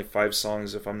think it's only 5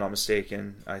 songs, if I'm not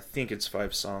mistaken. I think it's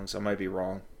 5 songs. I might be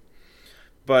wrong.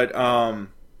 But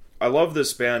I love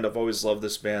this band. I've always loved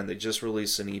this band. They just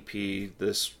released an EP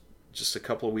just a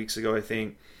couple of weeks ago, I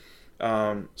think.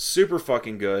 Super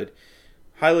fucking good.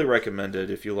 Highly recommended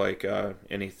if you like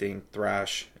anything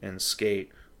thrash and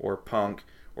skate or punk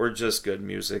or just good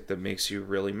music that makes you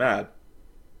really mad.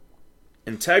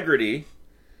 Integrity.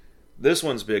 This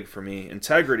one's big for me.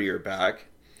 Integrity are back.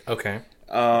 Okay.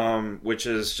 Which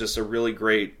is just a really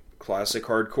great classic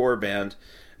hardcore band.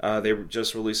 They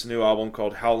just released a new album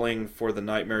called Howling for the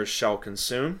Nightmares Shall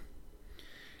Consume.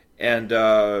 And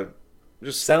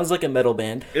just sounds like a metal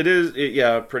band. It is,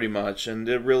 yeah, pretty much. And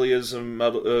it really is a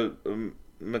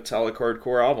metallic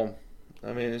hardcore album.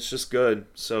 I mean, it's just good.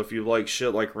 So if you like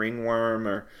shit like Ringworm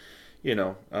or,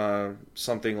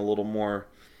 something a little more...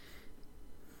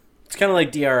 It's kind of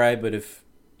like DRI, but if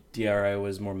DRI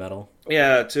was more metal.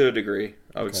 Yeah, to a degree,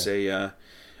 I would say, yeah.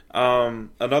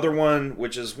 Another one,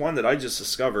 which is one that I just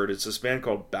discovered, it's this band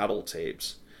called Battle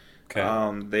Tapes. Okay.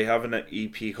 They have an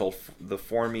EP called the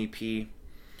Form EP,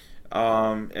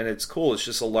 and it's cool. It's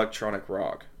just electronic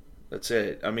rock. That's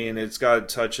it. I mean, it's got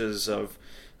touches of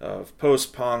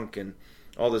post-punk and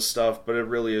all this stuff, but it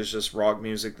really is just rock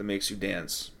music that makes you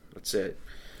dance. That's it.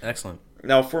 Excellent.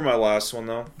 Now, for my last one,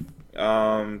 though,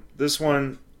 this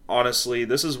one... Honestly,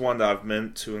 this is one that I've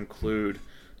meant to include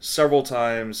several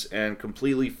times and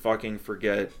completely fucking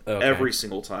forget every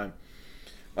single time.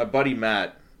 My buddy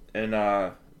Matt in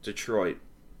Detroit.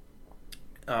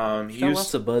 He's got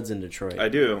lots of buds in Detroit. I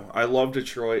do. I love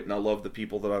Detroit, and I love the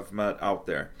people that I've met out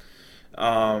there.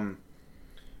 But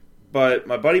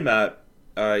my buddy Matt,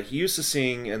 he used to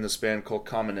sing in this band called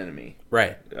Common Enemy.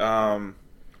 Right.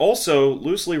 Also,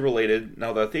 loosely related,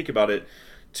 now that I think about it,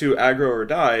 to Aggro or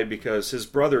Die, because his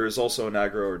brother is also an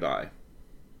Aggro or Die.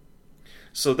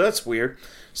 So that's weird.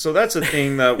 So that's a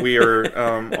thing that we are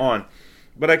on.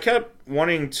 But I kept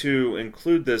wanting to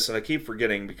include this, and I keep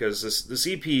forgetting, because this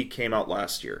EP came out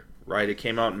last year, right? It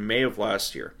came out in May of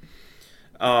last year.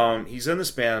 He's in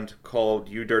this band called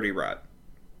You Dirty Rat.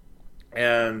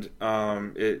 And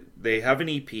they have an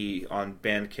EP on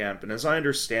Bandcamp, and as I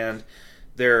understand,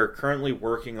 they're currently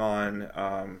working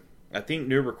on... I think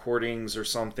new recordings or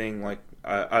something, like,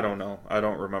 I don't know. I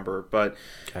don't remember. But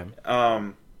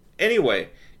okay. Anyway,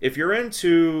 if you're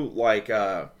into, like,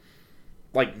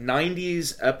 like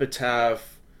 90s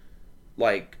epitaph,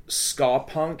 like ska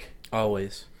punk,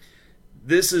 Always.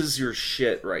 this is your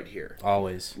shit right here.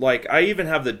 Always. Like, I even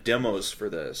have the demos for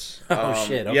this. Oh,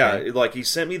 shit, okay. Yeah, like, he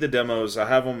sent me the demos. I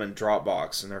have them in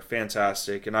Dropbox, and they're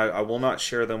fantastic. And I will not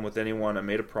share them with anyone. I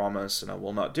made a promise, and I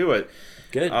will not do it.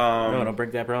 Good. No, don't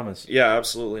break that promise. Yeah,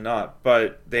 absolutely not.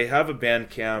 But they have a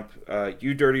Bandcamp,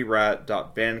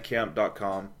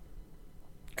 youdirtyrat.bandcamp.com.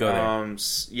 Go there.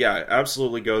 Yeah,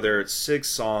 absolutely go there. It's 6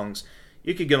 songs.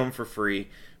 You could get them for free.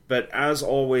 But as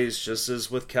always, just as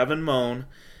with Kevin Moan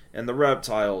and the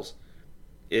Reptiles,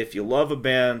 if you love a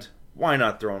band, why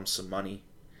not throw them some money?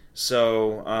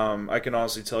 So I can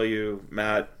honestly tell you,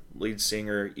 Matt, lead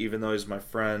singer, even though he's my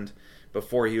friend,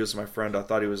 before he was my friend, I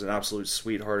thought he was an absolute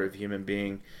sweetheart of a human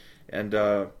being. And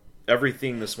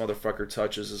everything this motherfucker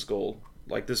touches is gold.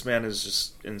 Like, this man is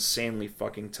just insanely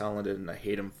fucking talented, and I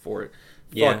hate him for it.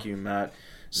 Yeah. Fuck you, Matt.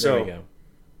 There we So, go.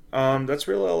 that's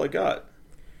really all I got.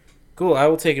 Cool, I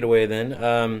will take it away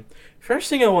then. First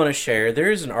thing I want to share,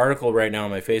 there's an article right now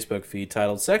on my Facebook feed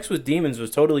titled "Sex with Demons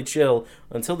was totally chill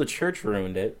until the church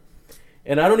ruined it."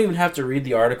 And I don't even have to read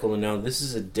the article to know this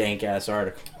is a dank-ass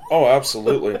article. Oh,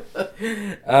 absolutely.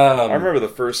 I remember the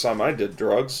first time I did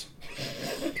drugs.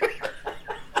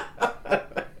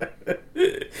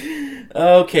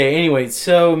 Okay, anyway,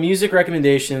 so music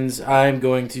recommendations. I'm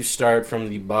going to start from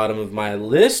the bottom of my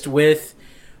list with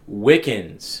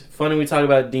Wiccans. Funny we talk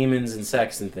about demons and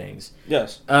sex and things.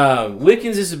 Yes.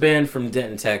 Wiccans is a band from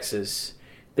Denton, Texas.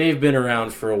 They've been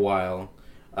around for a while.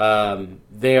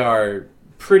 They are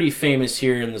pretty famous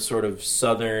here in the sort of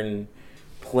southern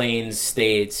plains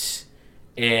states,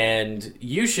 and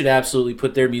you should absolutely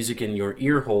put their music in your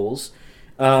ear holes.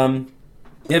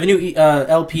 They have a new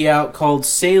LP out called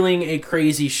Sailing a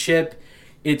Crazy Ship.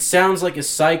 It sounds like a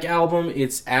psych album.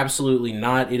 It's absolutely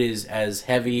not. It is as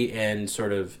heavy and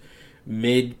sort of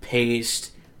mid-paced,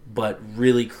 but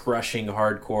really crushing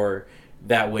hardcore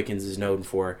that Wiccans is known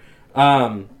for.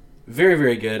 Very,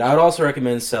 very good. I would also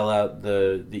recommend Sell Out,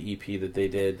 the EP that they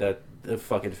did. That's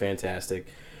fucking fantastic.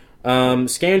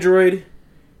 Scandroid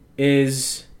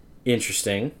is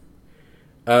interesting.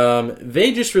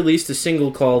 They just released a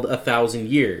single called 1,000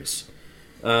 Years,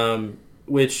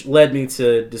 which led me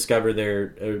to discover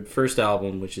their first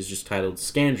album, which is just titled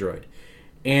Scandroid.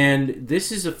 And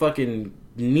this is a fucking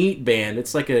neat band.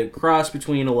 It's like a cross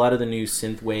between a lot of the new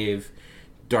synthwave,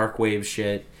 darkwave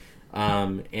shit,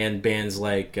 and bands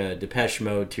like Depeche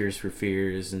Mode, Tears for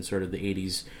Fears, and sort of the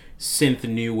 80s synth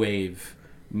new wave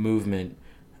movement.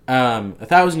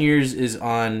 1,000 Years is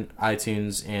on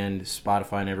iTunes and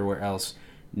Spotify and everywhere else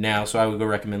now, so I would go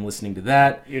recommend listening to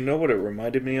that. You know what it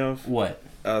reminded me of? What?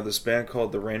 This band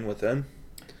called The Rain Within.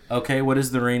 Okay, what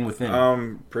is The Rain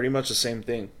Within? Pretty much the same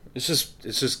thing. It's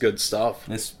just good stuff.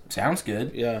 This sounds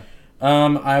good. Yeah.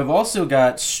 I've also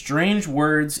got Strange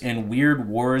Words and Weird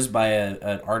Wars by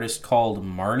an artist called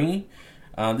Marnie.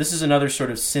 This is another sort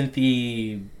of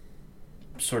synthy,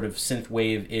 sort of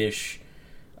synthwave-ish,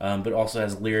 but also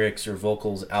has lyrics or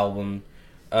vocals album.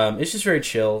 It's just very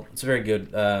chill. It's a very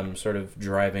good sort of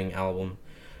driving album.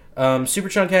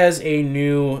 Superchunk has a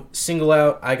new single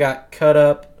out, I Got Cut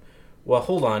Up. Well,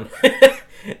 hold on.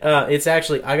 It's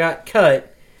actually I Got Cut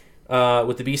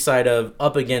with the B-side of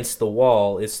Up Against the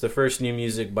Wall. It's the first new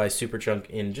music by Superchunk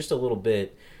in just a little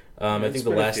bit. I think the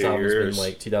last album's been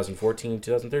like 2014,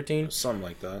 2013. Something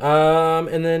like that.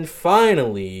 And then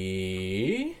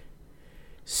finally,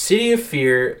 City of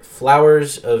Fear,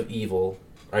 Flowers of Evil.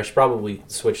 I should probably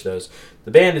switch those.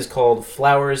 The band is called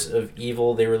Flowers of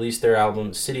Evil. They released their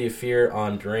album City of Fear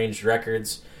on Deranged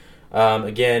Records.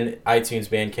 Again, iTunes,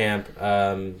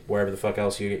 Bandcamp, wherever the fuck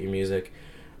else you get your music.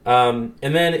 And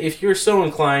then if you're so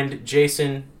inclined,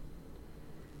 Jason,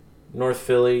 North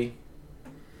Philly,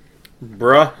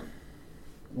 Bruh.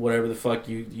 whatever the fuck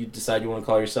you decide you want to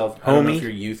call yourself. I don't know if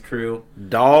you're youth crew.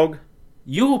 Dog.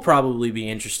 You will probably be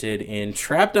interested in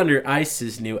Trapped Under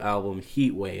Ice's new album,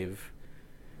 Heatwave.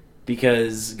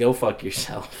 Because go fuck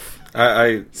yourself.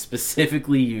 I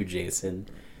Specifically you, Jason.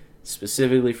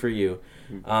 Specifically for you.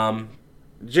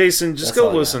 Jason, just That's go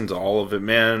all I listen to all of it,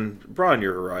 man. Broaden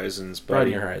your horizons, buddy.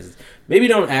 Broaden your horizons. Maybe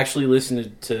don't actually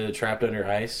listen to Trapped Under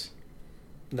Ice.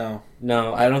 No.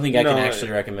 No, I don't think I can No,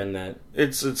 actually recommend that.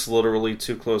 It's literally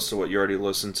too close to what you already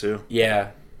listened to.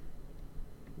 Yeah.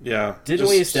 Yeah. Didn't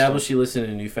we establish you listen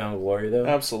to Newfound Glory, though?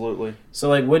 Absolutely. So,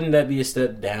 like, wouldn't that be a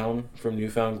step down from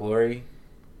Newfound Glory?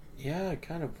 Yeah, it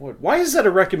kind of would. Why is that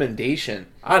a recommendation?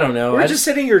 I don't know. We're just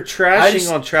sitting here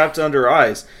trashing on Trapped Under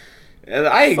Ice. And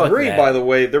I Fuck agree, that. by the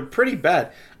way. They're pretty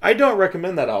bad. I don't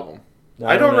recommend that album.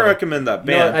 I don't know. recommend that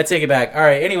You know what? band. I take it back. All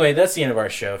right, anyway, that's the end of our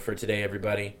show for today,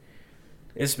 everybody.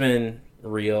 It's been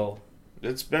real.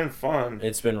 It's been fun.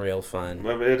 It's been real fun.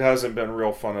 But it hasn't been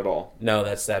real fun at all. No,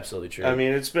 that's absolutely true. I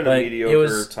mean, it's been Like, a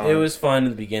mediocre time. It was fun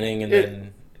in the beginning, and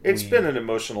then It's been an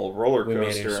emotional roller we made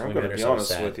coaster. I'm we going made to be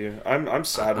ourselves honest sad. with you. I'm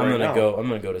sad I'm right gonna now. go. I'm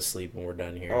gonna go to sleep when we're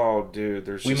done here. Oh, dude,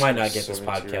 there's. we just might not get this so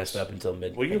many podcast tears. up until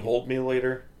midnight. Will you hold me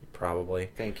later? Probably.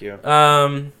 Thank you.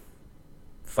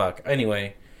 Fuck.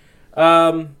 Anyway,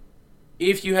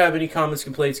 if you have any comments,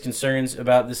 complaints, concerns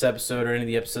about this episode or any of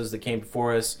the episodes that came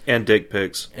before us, And dick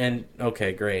pics. and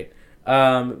okay, great.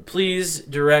 Please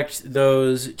direct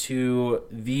those to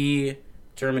the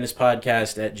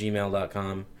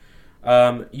terminuspodcast@gmail.com.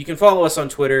 You can follow us on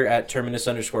Twitter at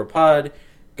terminus_pod.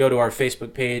 Go to our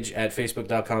Facebook page at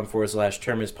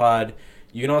facebook.com/terminuspod.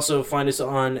 You can also find us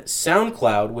on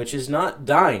SoundCloud, which is not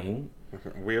dying.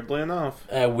 Weirdly enough.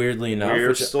 Weirdly enough. We're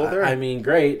which, still there. I mean,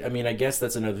 great. I mean, I guess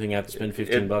that's another thing I have to spend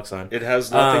 $15 on. It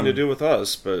has nothing to Um, do with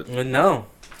us, but No.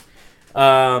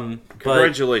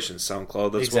 congratulations,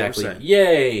 SoundCloud. That's Exactly. what we're saying.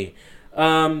 Yay.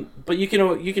 But you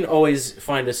can always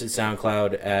find us at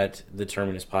SoundCloud at the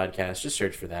Terminus Podcast. Just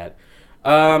search for that.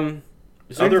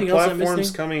 Is there Other anything else I'm platforms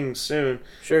missing? coming soon.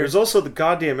 Sure. There's also the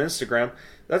goddamn Instagram.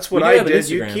 That's what We do I have an did.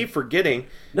 You Instagram. keep forgetting.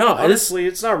 No, Honestly,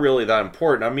 it's not really that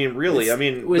important. I mean, really. I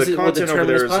mean, was the it what, the content over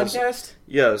there Terminus is... Podcast?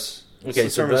 Yes. It's Okay,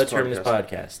 so the Terminus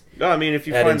Podcast. No, I mean, if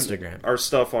you At find Instagram. our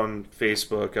stuff on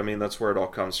Facebook, I mean, that's where it all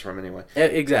comes from anyway.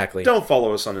 Exactly. Don't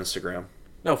follow us on Instagram.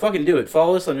 No, fucking do it.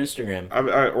 Follow us on Instagram.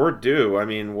 Or do. I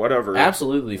mean, whatever.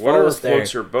 Absolutely. Follow Whatever us there.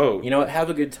 floats your boat. You know what? Have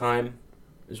a good time,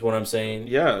 is what I'm saying.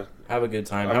 Yeah. Have a good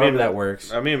time. I However mean, that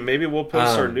works. I mean, maybe we'll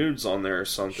post our nudes on there or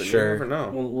something. Sure. You never know.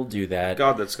 We'll do that.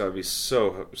 God, that's got to be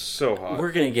so hot.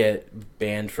 We're going to get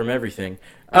banned from everything.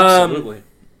 Absolutely.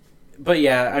 But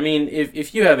yeah, I mean,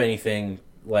 if you have anything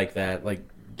like that, like,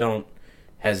 don't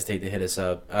hesitate to hit us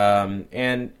up.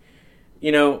 And,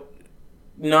 you know,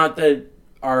 not that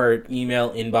our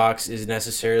email inbox is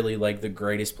necessarily, like, the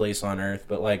greatest place on earth,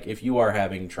 but, like, if you are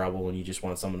having trouble and you just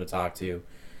want someone to talk to,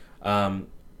 I'm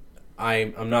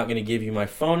not going to give you my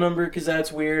phone number because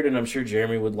that's weird, and I'm sure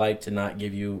Jeremy would like to not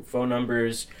give you phone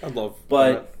numbers. I'd love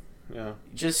But that. Yeah.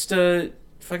 just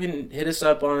fucking hit us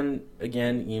up on,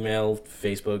 again, email,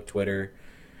 Facebook, Twitter,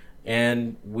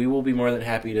 and we will be more than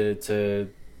happy to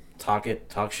talk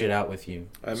shit out with you.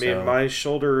 I mean, So, my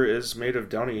shoulder is made of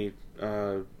Downy.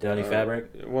 Downy fabric?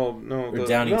 Well, no. Or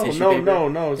Downy tissue no, paper?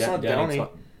 no, it's not Downy.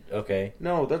 Okay.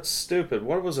 No, that's stupid.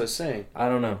 What was I saying? I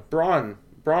don't know.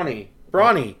 Brawny.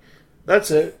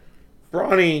 That's it.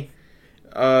 Brawny.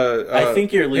 I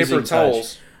think you're losing paper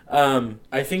towels. touch.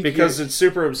 I think Because it's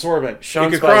super absorbent. Sean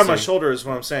you could cry on my Spicer. shoulder is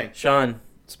what I'm saying. Sean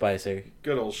Spicer.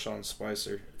 Good old Sean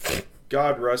Spicer.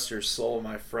 God rest your soul,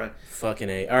 my friend. Fucking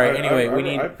A. All right,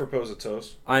 anyway, I propose a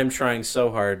toast. I'm trying so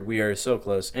hard. We are so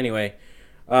close. Anyway,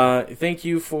 thank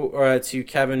you to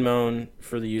Kevin Moan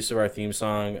for the use of our theme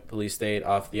song, Police State,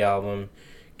 off the album.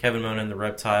 Kevin Moan and the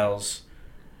Reptiles.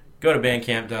 Go to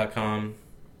bandcamp.com.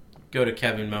 Go to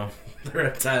Kevin Moan,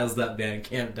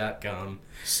 thereptiles.bandcamp.com.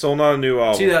 Still not a new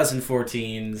album.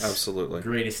 2014's Absolutely.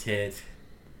 greatest hit,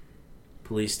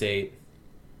 Police State.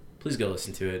 Please go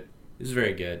listen to it. It's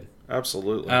very good.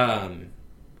 Absolutely. And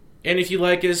if you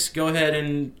like us, go ahead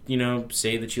and,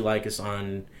 say that you like us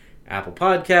on Apple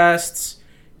Podcasts.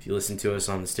 If you listen to us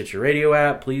on the Stitcher Radio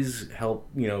app, please help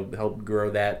grow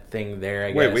that thing there, I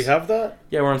guess. Wait, we have that?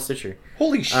 Yeah, we're on Stitcher.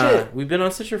 Holy shit. We've been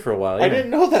on Stitcher for a while, yeah. I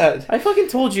didn't know that. I fucking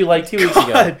told you like 2 weeks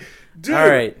ago. God, dude. All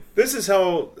right. This is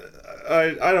how...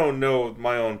 I don't know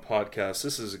my own podcast.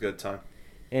 This is a good time.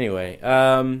 Anyway,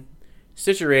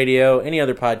 Stitcher Radio, any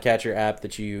other podcatcher app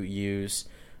that you use,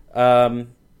 Coming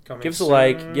give us a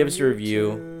like, soon, give us a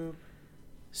review, YouTube.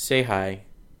 say hi.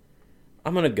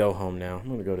 I'm going to go home now. I'm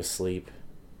going to go to sleep.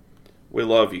 We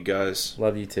love you guys.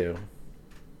 Love you too.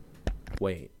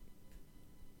 Wait.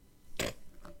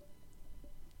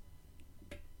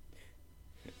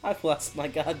 I've lost my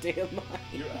goddamn mind.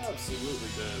 You absolutely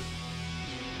did.